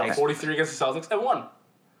 Dropped 43 against the Celtics and won.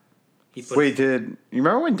 He put, Wait, you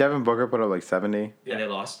remember when Devin Booker put up like 70? and they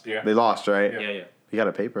lost. Yeah. They lost, right? Yeah. He got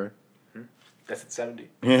a paper. That's at 70.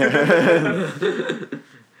 They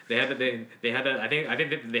had that. They had that. I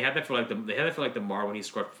think they had that for like the Mar when he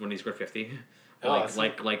scored 50. Oh, I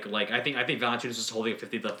think Valanciunas was holding the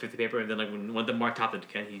 50 paper, and then like when the Mar topped it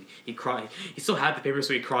again, he still had the paper,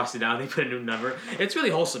 so he crossed it out. And he put a new number. It's really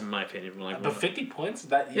wholesome in my opinion. Like The 50 points?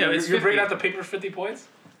 That Yeah, you're it's bringing 50. out the paper 50 points?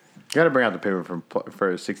 You got to bring out the paper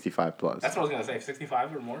for 65 plus. That's what I was going to say.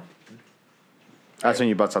 65 or more? That's when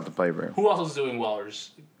you bust out the paper. Who else is doing well or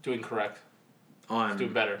is doing correct? on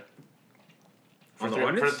Doing better? For On the three,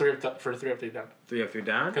 Hornets? for 3 up, 3 down. 3 up, 3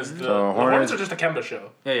 down. Because the So Hornets are just a Kemba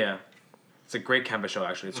show. Yeah. It's a great Kemba show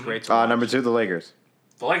actually. It's great to Number watch. 2, the Lakers.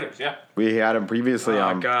 The Lakers, yeah. We had him previously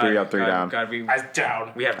on 3 up, 3 down. God, we As down.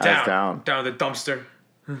 have As down down. the dumpster.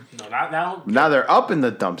 No, not now. Now they're up in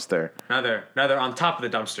the dumpster. Now they're on top of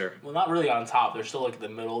the dumpster. Well, not really on top. They're still like in the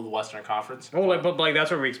middle of the Western Conference. Oh, but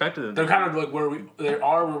that's where we expected them. They're kind of like where we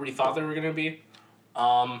thought they were going to be.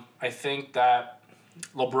 I think that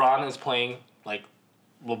LeBron is playing like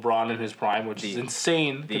LeBron in his prime, which is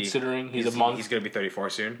insane considering he's a month. He's gonna be 34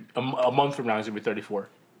 soon. A month from now, he's gonna be 34.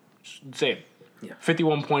 Insane. Yeah.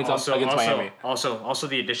 51 points against Miami. Also,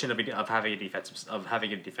 the addition of having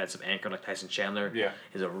a defensive anchor like Tyson Chandler Yeah.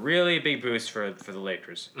 is a really big boost for the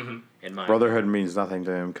Lakers. Mm-hmm. In my Brotherhood means nothing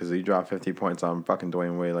to him because he dropped 50 points on fucking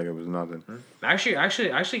Dwayne Wade like it was nothing.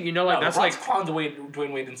 actually, you know, like No, that's LeBron's like clowned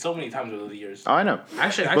Dwayne Wade in so many times over the years. Oh, I know.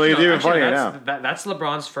 actually, But it's even funnier that's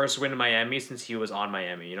LeBron's first win in Miami since he was on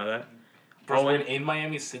Miami. You know that? First win in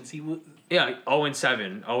Miami since he was. Yeah,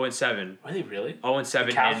 0-7, 0-7, Really, really? 0-7.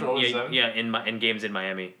 The Cavs were 0-7? Yeah, in games in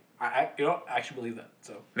Miami. I actually believe that.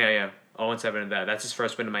 So Yeah, 0-7 in that. That's his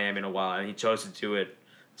first win in Miami in a while, and he chose to do it.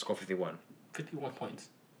 Score 51. 51 points.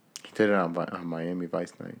 He did it on Miami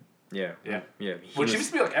Vice night. Yeah. Yeah. He Which was- used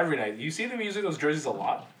to be like every night. You see them using those jerseys a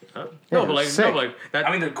lot. Huh? Yeah, No, but like sick. that.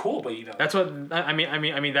 I mean, they're cool, but That's what I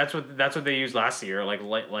mean. That's what they used last year. Like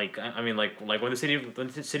when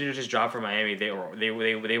the city just dropped from Miami, they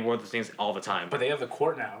wore those things all the time. But they have the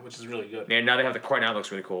court now, which is really good. And now they have the court. Now it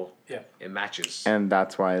looks really cool. Yeah. It matches. And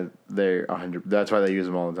that's why they're 100. That's why they use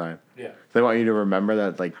them all the time. Yeah. They want you to remember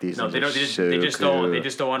that like these. No, things they are don't. so They just cool. don't. They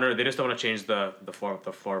just don't want to change the floor.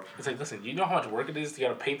 It's like, listen, you know how much work it is to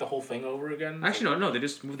gotta paint the whole thing over again? Actually, no. They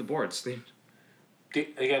just move the boards.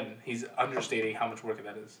 Again, he's understating how much work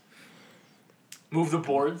that is. Move the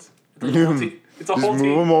boards. It's a whole team. It's a Just whole move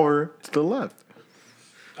team. them over to the left.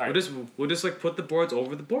 All right. We'll just like put the boards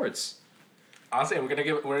over the boards. Honestly, we're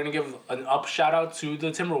gonna give an up shout out to the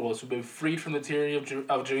Timberwolves who've been freed from the tyranny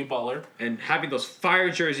of Jimmy Butler. And having those fire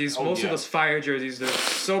jerseys, Oh, most of yeah. those fire jerseys, they're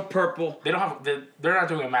so purple. They don't have. They're not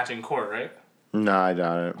doing a matching court, right? No, I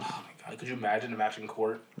doubt it. Oh my god! Could you imagine a matching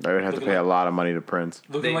court? I would have to Looking pay a like- lot of money to Prince.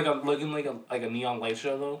 Looking They- like a neon light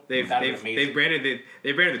show though. They've That'd be amazing. they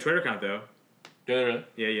branded the Twitter account though. Do they really?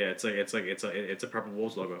 Yeah. It's a purple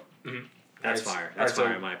Wolves logo. Mm-hmm. That's Alright, fire. That's alright,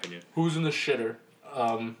 fire so- in my opinion. Who's in the shitter?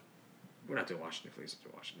 We're not doing Washington, please. Do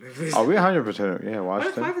Washington, please. Oh, we 100%. Yeah, Why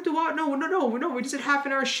Washington. have to do what? No. We just did half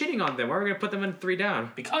an hour shitting on them. Why are we gonna put them in 3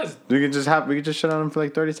 down? Because We could just shit on them for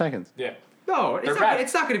like 30 seconds. yeah, No, They're bad.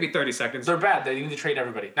 it's not gonna be 30 seconds. they're bad. They need to trade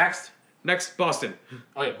everybody. Next. Next, Boston.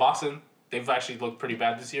 Oh yeah, Boston. They've actually looked pretty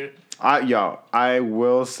bad this year. I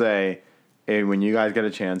will say, when you guys get a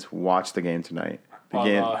chance, watch the game tonight. The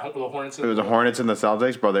game. The Hornets. It was the Hornets and the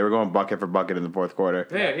Celtics, bro. They were going bucket for bucket in the fourth quarter.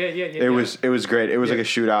 Yeah. It was great. It was like a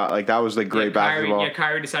shootout. Like that was like great basketball.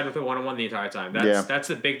 Kyrie decided to play 1-on-1 the entire time. That's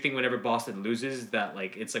the big thing whenever Boston loses. That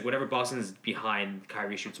like it's like whenever Boston's behind,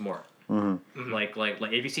 Kyrie shoots more. Mm-hmm. Like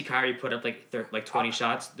if you see Kyrie put up like 20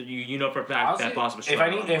 shots, you know for a fact that Boston was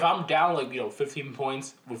strong. If I'm down 15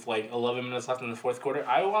 points with 11 minutes left in the fourth quarter,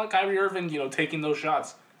 I want Kyrie Irving taking those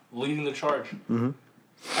shots, leading the charge. Mm-hmm.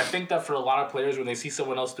 I think that for a lot of players, when they see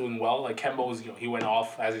someone else doing well, like Kemba was, he went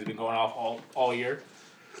off as he's been going off all year.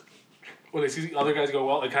 When they see the other guys go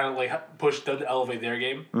well, it kind of push them to elevate their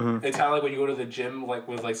game. Mm-hmm. It's kind of like when you go to the gym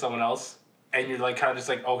with someone else, and you're kind of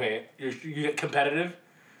just okay, you get competitive,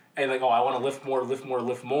 and I want to lift more,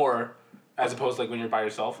 as opposed to when you're by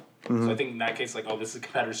yourself. Mm-hmm. So I think in that case, this is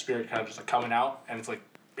competitive spirit kind of just coming out, and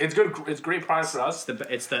it's good. It's great product for us.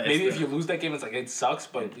 If you lose that game, it's it sucks,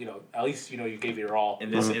 but at least you gave it your all. In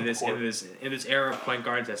this era of point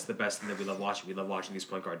guards, that's the best thing that we love watching. We love watching these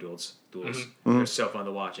point guard duels. Mm-hmm. They're so fun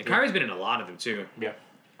to watch. And Kyrie's been in a lot of them too. Yeah.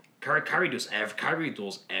 Kyrie duels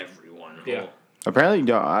everyone. Yeah. Apparently,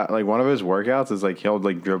 one of his workouts is he'll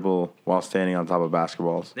dribble while standing on top of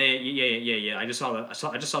basketballs. Yeah. I just saw that.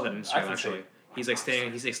 I just saw that on Instagram actually. He's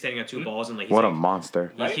standing on two balls and what a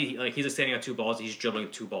monster! He's standing on two balls. He's dribbling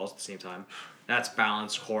two balls at the same time. That's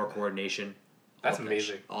balance, core coordination. That's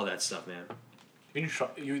amazing. All that stuff, man. It's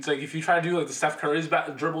if you try to do the Steph Curry's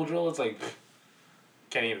dribble drill, it's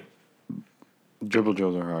can't even. Dribble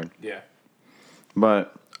drills are hard. Yeah.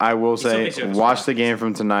 But I will say, watch the game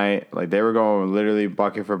from tonight. They were going literally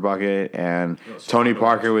bucket for bucket, and Tony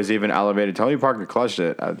Parker was even elevated. Tony Parker clutched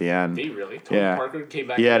it at the end. Did he really? Tony Parker came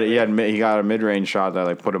back. He got a mid-range shot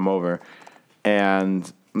that put him over,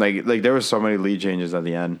 and there was so many lead changes at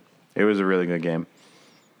the end. It was a really good game.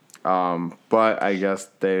 But I guess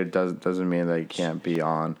doesn't mean they can't be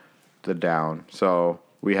on the down. So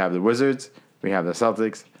we have the Wizards, we have the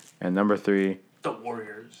Celtics, and number 3, the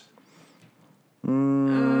Warriors. They're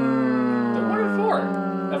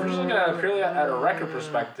 1-4. If we're just looking at it purely at a record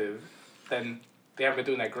perspective, then they haven't been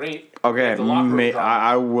doing that great. Okay,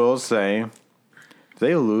 I will say, if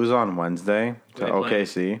they lose on Wednesday to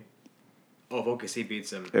OKC. Oh, if OKC beats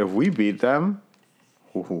them. If we beat them,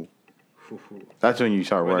 that's when you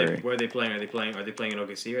start worrying. Where are they playing? Are they playing in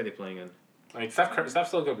OKC or are they playing in? Steph's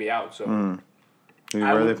still gonna be out. So. Where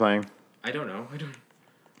are they playing? I don't know.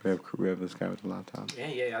 We have this guy with the laptop.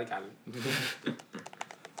 Yeah, I got it.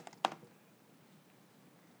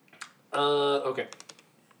 Okay.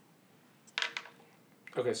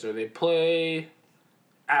 Okay, so they play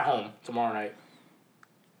at home tomorrow night.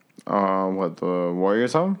 What, the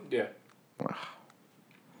Warriors home? Yeah.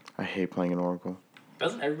 I hate playing in Oracle.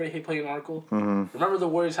 Doesn't everybody hate playing in Oracle? Mm-hmm. Remember the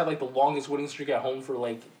Warriors had the longest winning streak at home for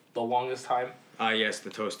the longest time? Yes, the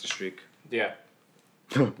toaster streak. Yeah.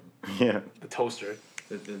 Yeah. The toaster.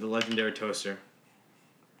 The legendary toaster.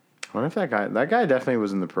 I wonder if that guy definitely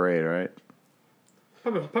was in the parade, right?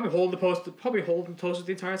 Probably hold the toaster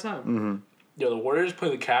the entire time. Mm-hmm. Yo, the Warriors play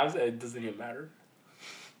the Cavs, and it doesn't even matter.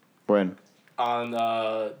 When? On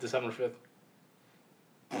December 5th.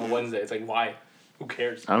 On Wednesday. It's why? Who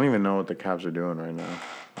cares? I don't even know what the Cavs are doing right now.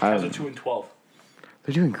 Cavs are 2-12.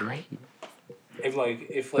 They're doing great. If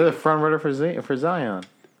they're the front runner for Zion.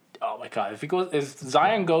 Oh my god! If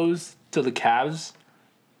Zion goes to the Cavs,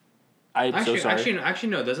 I'm so sorry.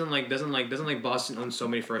 Actually, no. Doesn't Boston own so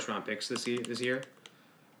many first round picks this year,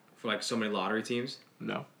 for so many lottery teams?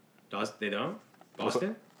 No. They don't?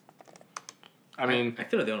 Boston? I mean, I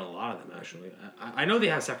feel like they own a lot of them actually. I know they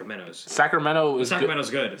have Sacramento's. Sacramento's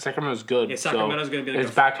good. Sacramento's good. Yeah, Sacramento's gonna be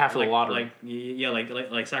it's back half of the lottery.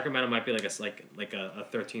 Like Sacramento might be a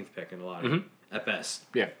 13th pick in the lottery at best.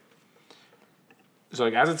 Yeah. So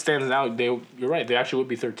as it stands now, you're right. They actually would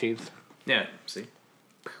be 13th. Yeah. See.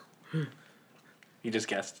 You just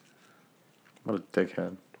guessed. What a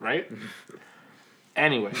dickhead. Right.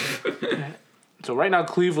 Anyway, so right now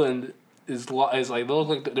Cleveland is they look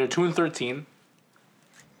like they're 2-13.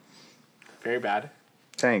 Very bad.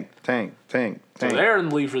 Tank. So they're in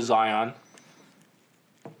the lead for Zion.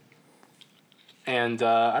 And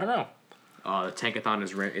I don't know. The Tankathon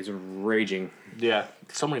is raging. Yeah,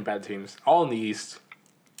 so many bad teams, all in the East,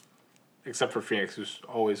 except for Phoenix, who's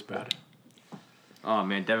always bad. Oh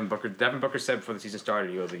man, Devin Booker said before the season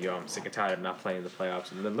started, "Yo, I'm sick and tired of not playing in the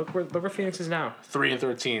playoffs." And then look where Phoenix is now.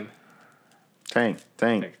 3-13. Tank.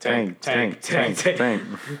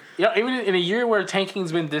 Yeah, even in a year where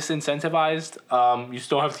tanking's been disincentivized, you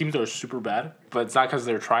still have teams that are super bad, but it's not because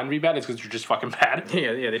they're trying to be bad; it's because you're just fucking bad.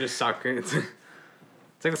 Yeah, they just suck. It's like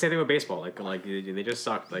the same thing with baseball. Like they just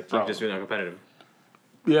suck. Teams just really not competitive.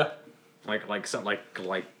 Yeah. Like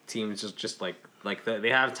teams just like they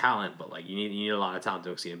have talent, but like you need a lot of talent to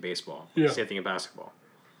succeed in baseball. Yeah. Same thing in basketball.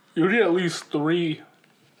 You need at least 3,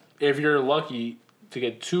 if you're lucky, to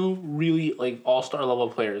get 2 really like all-star level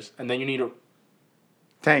players, and then you need a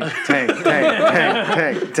Tank. They need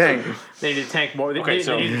to tank more. They need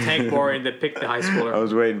to tank more and to pick the high I schooler.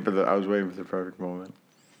 was waiting for the perfect moment.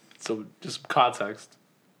 So just context.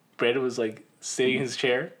 Brandon was like sitting in his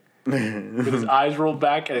chair with his eyes rolled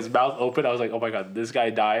back and his mouth open. I was like, oh my god, this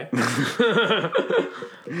guy died. No.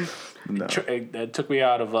 It took me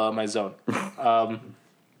out of my zone.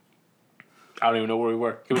 I don't even know where we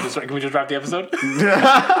were. Can we just wrap the episode?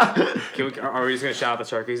 Are we just gonna shout out the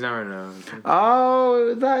turkeys now or no?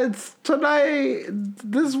 Oh, that's tonight.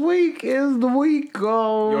 This week is the week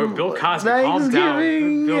of Yo, Bill Cosby, calm down.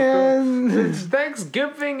 Thanksgiving It's and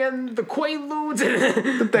Thanksgiving and the Quaaludes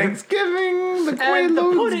the Thanksgiving, the and the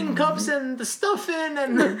Quaaludes, pudding cups and the stuffing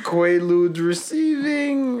and Quaaludes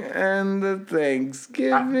receiving, and the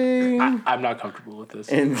Thanksgiving. I'm not comfortable with this.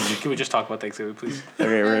 And- Can we just talk about Thanksgiving, please?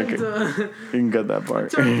 Okay, and you can cut that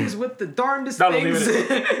part. turkeys with the darndest No, leave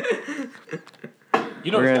things.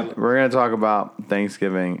 You know, We're gonna talk about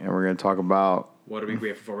Thanksgiving, and we're gonna talk about What are we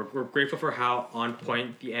grateful for? We're grateful for how on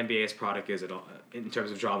point the NBA's product is at all, in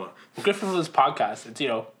terms of drama. we're grateful for this podcast. It's,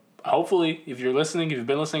 hopefully, if you're listening, if you've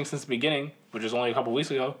been listening since the beginning, which is only a couple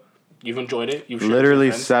weeks ago, you've enjoyed it. You've shared it with literally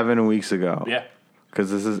your friends. 7 weeks ago. Yeah,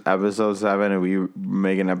 Because this is episode 7, and we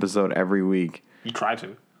make an episode every week. you try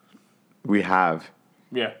to. We have.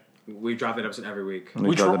 Yeah. We drop that episode every week.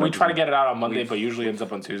 We drop try it to get it out on Monday, but usually ends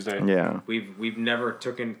up on Tuesday. Yeah. We've never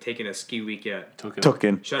taken a ski week yet.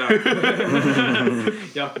 Tooken. Shut up.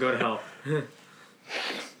 Y'all can go to hell.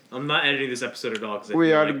 I'm not editing this episode at all. Cause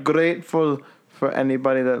We are grateful for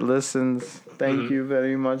anybody that listens. Thank you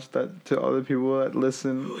very much to all the people that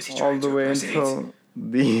listen Who is he all trying the to way impersonate? until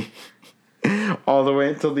the all the way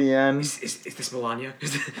until the end. Is this Melania?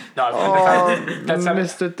 No, Oh, that sounded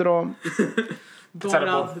Mr. Trump.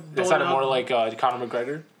 more like Conor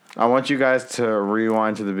McGregor. I want you guys to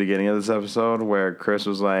rewind to the beginning of this episode where Chris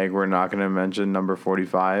was like, "We're not going to mention number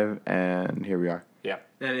 45," and here we are. Yeah.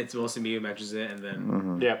 And it's mostly me who mentions it, and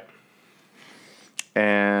then Yeah.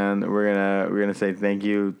 And we're gonna say thank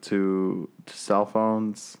you to cell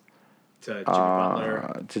phones, to Jimmy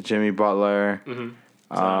Butler, to Jimmy Butler.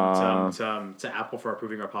 to Apple for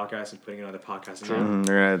approving our podcast and putting another podcast in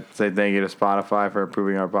there. We're gonna say thank you to Spotify for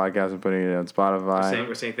approving our podcast and putting it on Spotify.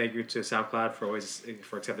 We're saying thank you to SoundCloud for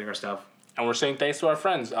accepting our stuff. And we're saying thanks to our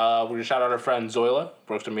friends. We're gonna shout out our friend Zoila,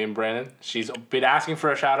 works with me and Brandon. She's been asking for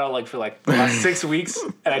a shout out for the last 6 weeks,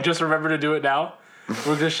 and I just remembered to do it now.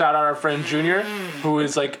 We're gonna shout out our friend Junior, who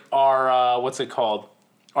is our what's it called?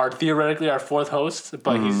 Theoretically our 4th host,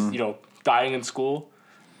 but he's dying in school.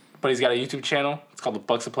 But he's got a YouTube channel. It's called the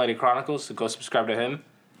Bucks of Planet Chronicles. So go subscribe to him.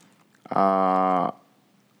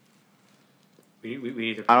 We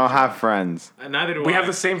need to. I don't have friends. Neither do I. We have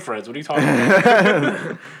the same friends. What are you talking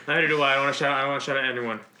about? Neither do I. I don't want to shout out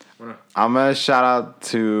anyone. I'm gonna shout out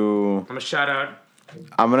to. I'm gonna shout out.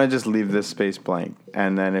 I'm gonna just leave this space blank,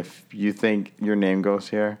 and then if you think your name goes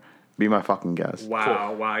here, be my fucking guest.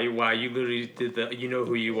 Wow! You literally did the. You know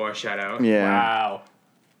who you are. Shout out. Yeah. Wow.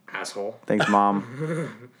 Asshole. Thanks, Mom.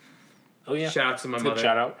 Oh yeah. Shout out to my That's a mother. good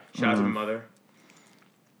shout out. Shout out to my mother.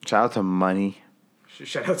 Shout out to Money.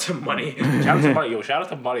 Shout out to money. Shout out to money. Yo, shout out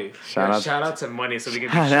to money. Shout Shout out to money so we can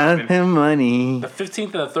be Shout out shopping. to Money. The 15th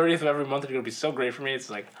and the 30th of every month are gonna be so great for me. It's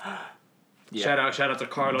like, yeah. Shout out to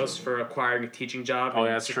Carlos for acquiring a teaching job Oh, and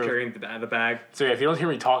yeah, that's true. securing the bag. So yeah, if you don't hear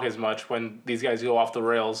me talk as much when these guys go off the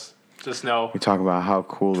rails, just know We talk about how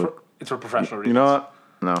cool. it's for professional reasons. You know what?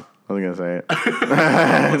 No, I wasn't gonna say it.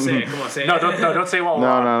 Come on, say it. No, don't say what. No.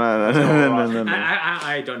 I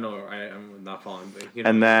don't know. I'm not following. But,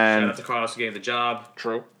 And then- shout out to Carlos for getting the job.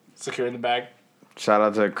 True. Securing the bag. Shout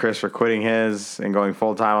out to Chris for quitting his and going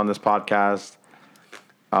full time on this podcast.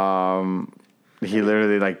 He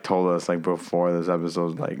literally told us before this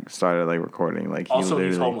episode started recording he Also,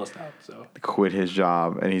 he's literally homeless now. So quit his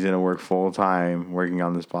job and he's gonna work full time working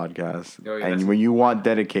on this podcast. Oh, yeah, and that's- when you want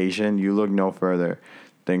dedication, you look no further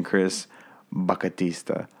than Chris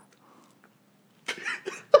Bacatista.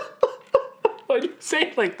 why do you say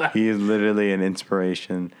it like that? He is literally an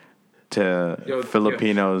inspiration to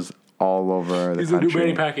Filipinos all over the He's the new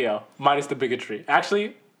country. Manny Pacquiao, minus the bigotry.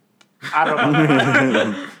 Actually, I don't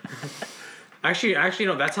know. Actually,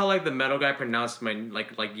 no. That's how the medal guy pronounced my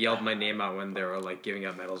yelled my name out when they were giving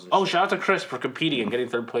out medals. And Oh, shout out to Chris for competing and getting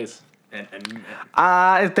 3rd place. and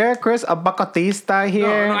Is there Chris Bacatista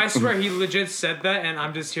here? no, I swear he legit said that, and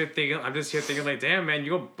I'm just here thinking, damn man,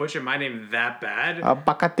 you go butcher my name that bad.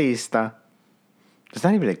 Bacatista. There's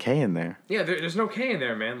not even a K in there. Yeah, there's no K in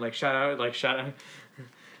there, man. Like shout out to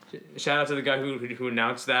the guy who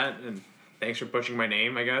announced that, and thanks for butchering my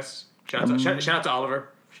name. I guess shout out to Oliver.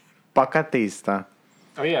 Pacatista.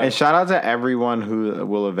 Oh yeah. And shout out to everyone who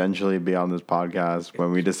will eventually be on this podcast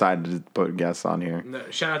when we decide to put guests on here. No,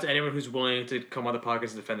 shout out to anyone who's willing to come on the podcast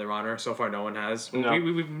and defend their honor. So far, no one has. No.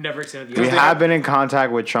 We've never extended the. We have been in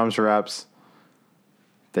contact with Trump's reps.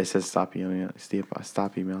 They said stop emailing us.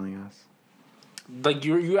 Stop emailing us. Like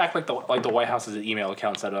you act like the White House has an email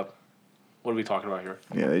account set up. What are we talking about here?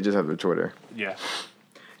 Yeah, they just have their Twitter. Yeah.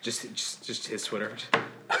 Just his Twitter.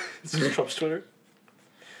 This is Trump's Twitter.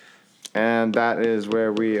 And that is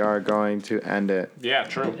where we are going to end it. Yeah,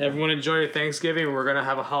 true. Everyone enjoy your Thanksgiving. We're gonna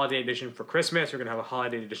have a holiday edition for Christmas. We're gonna have a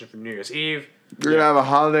holiday edition for New Year's Eve. We're going to have a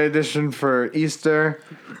holiday edition for Easter,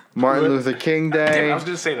 Martin Luther King Day. Damn, I was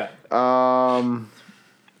gonna say that.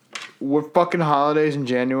 We're fucking holidays in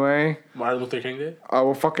January. Martin Luther King Day.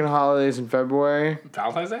 We're fucking holidays in February.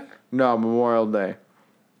 Valentine's Day. No, Memorial Day.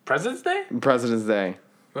 President's Day. President's Day.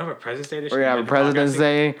 We're gonna have a President's Day edition. We're going to have a President's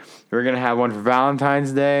Day. We're going to have one for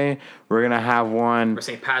Valentine's Day. We're going to have one for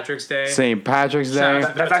St. Patrick's Day. St. Patrick's Day. Shout out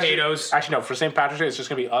to the That's potatoes. Actually, no. For St. Patrick's Day, it's just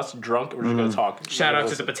gonna be us drunk. We're just gonna talk. Shout out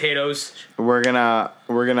to the potatoes. We're gonna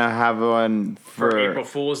have one For April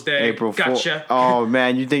Fool's Day. April Gotcha. Oh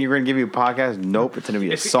man, you think you're gonna give me a podcast? Nope, it's gonna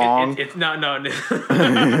be a song. It's no. I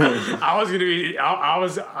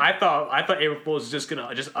thought April Fool's was just gonna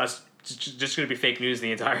be fake news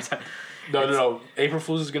the entire time. No. April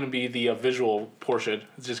Fool's is gonna be the visual portion.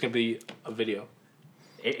 It's just gonna be a video.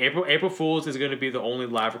 April Fool's is gonna be the only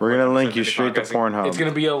live. We're gonna link you straight to Pornhub. It's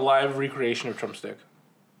gonna be a live recreation of Trump stick,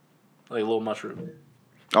 like a little mushroom.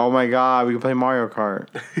 Oh my god, we can play Mario Kart.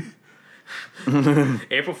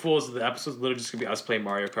 April Fool's, the episode's literally just gonna be us playing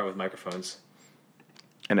Mario Kart with microphones.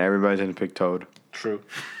 And everybody's gonna pick Toad. True.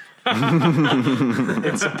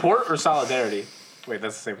 It's support or solidarity. Wait,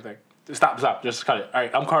 that's the same thing. Stop. Just cut it. All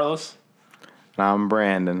right, I'm Carlos. And I'm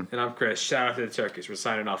Brandon. And I'm Chris. Shout out to the Turkish. We're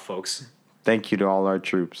signing off, folks. Thank you to all our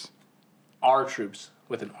troops. Our troops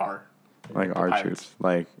with an R. Like our Pirates. troops.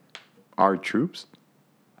 Like our troops?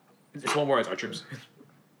 It's one word. It's our troops.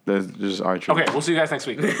 There's just our troops. Okay, we'll see you guys next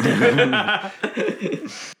week.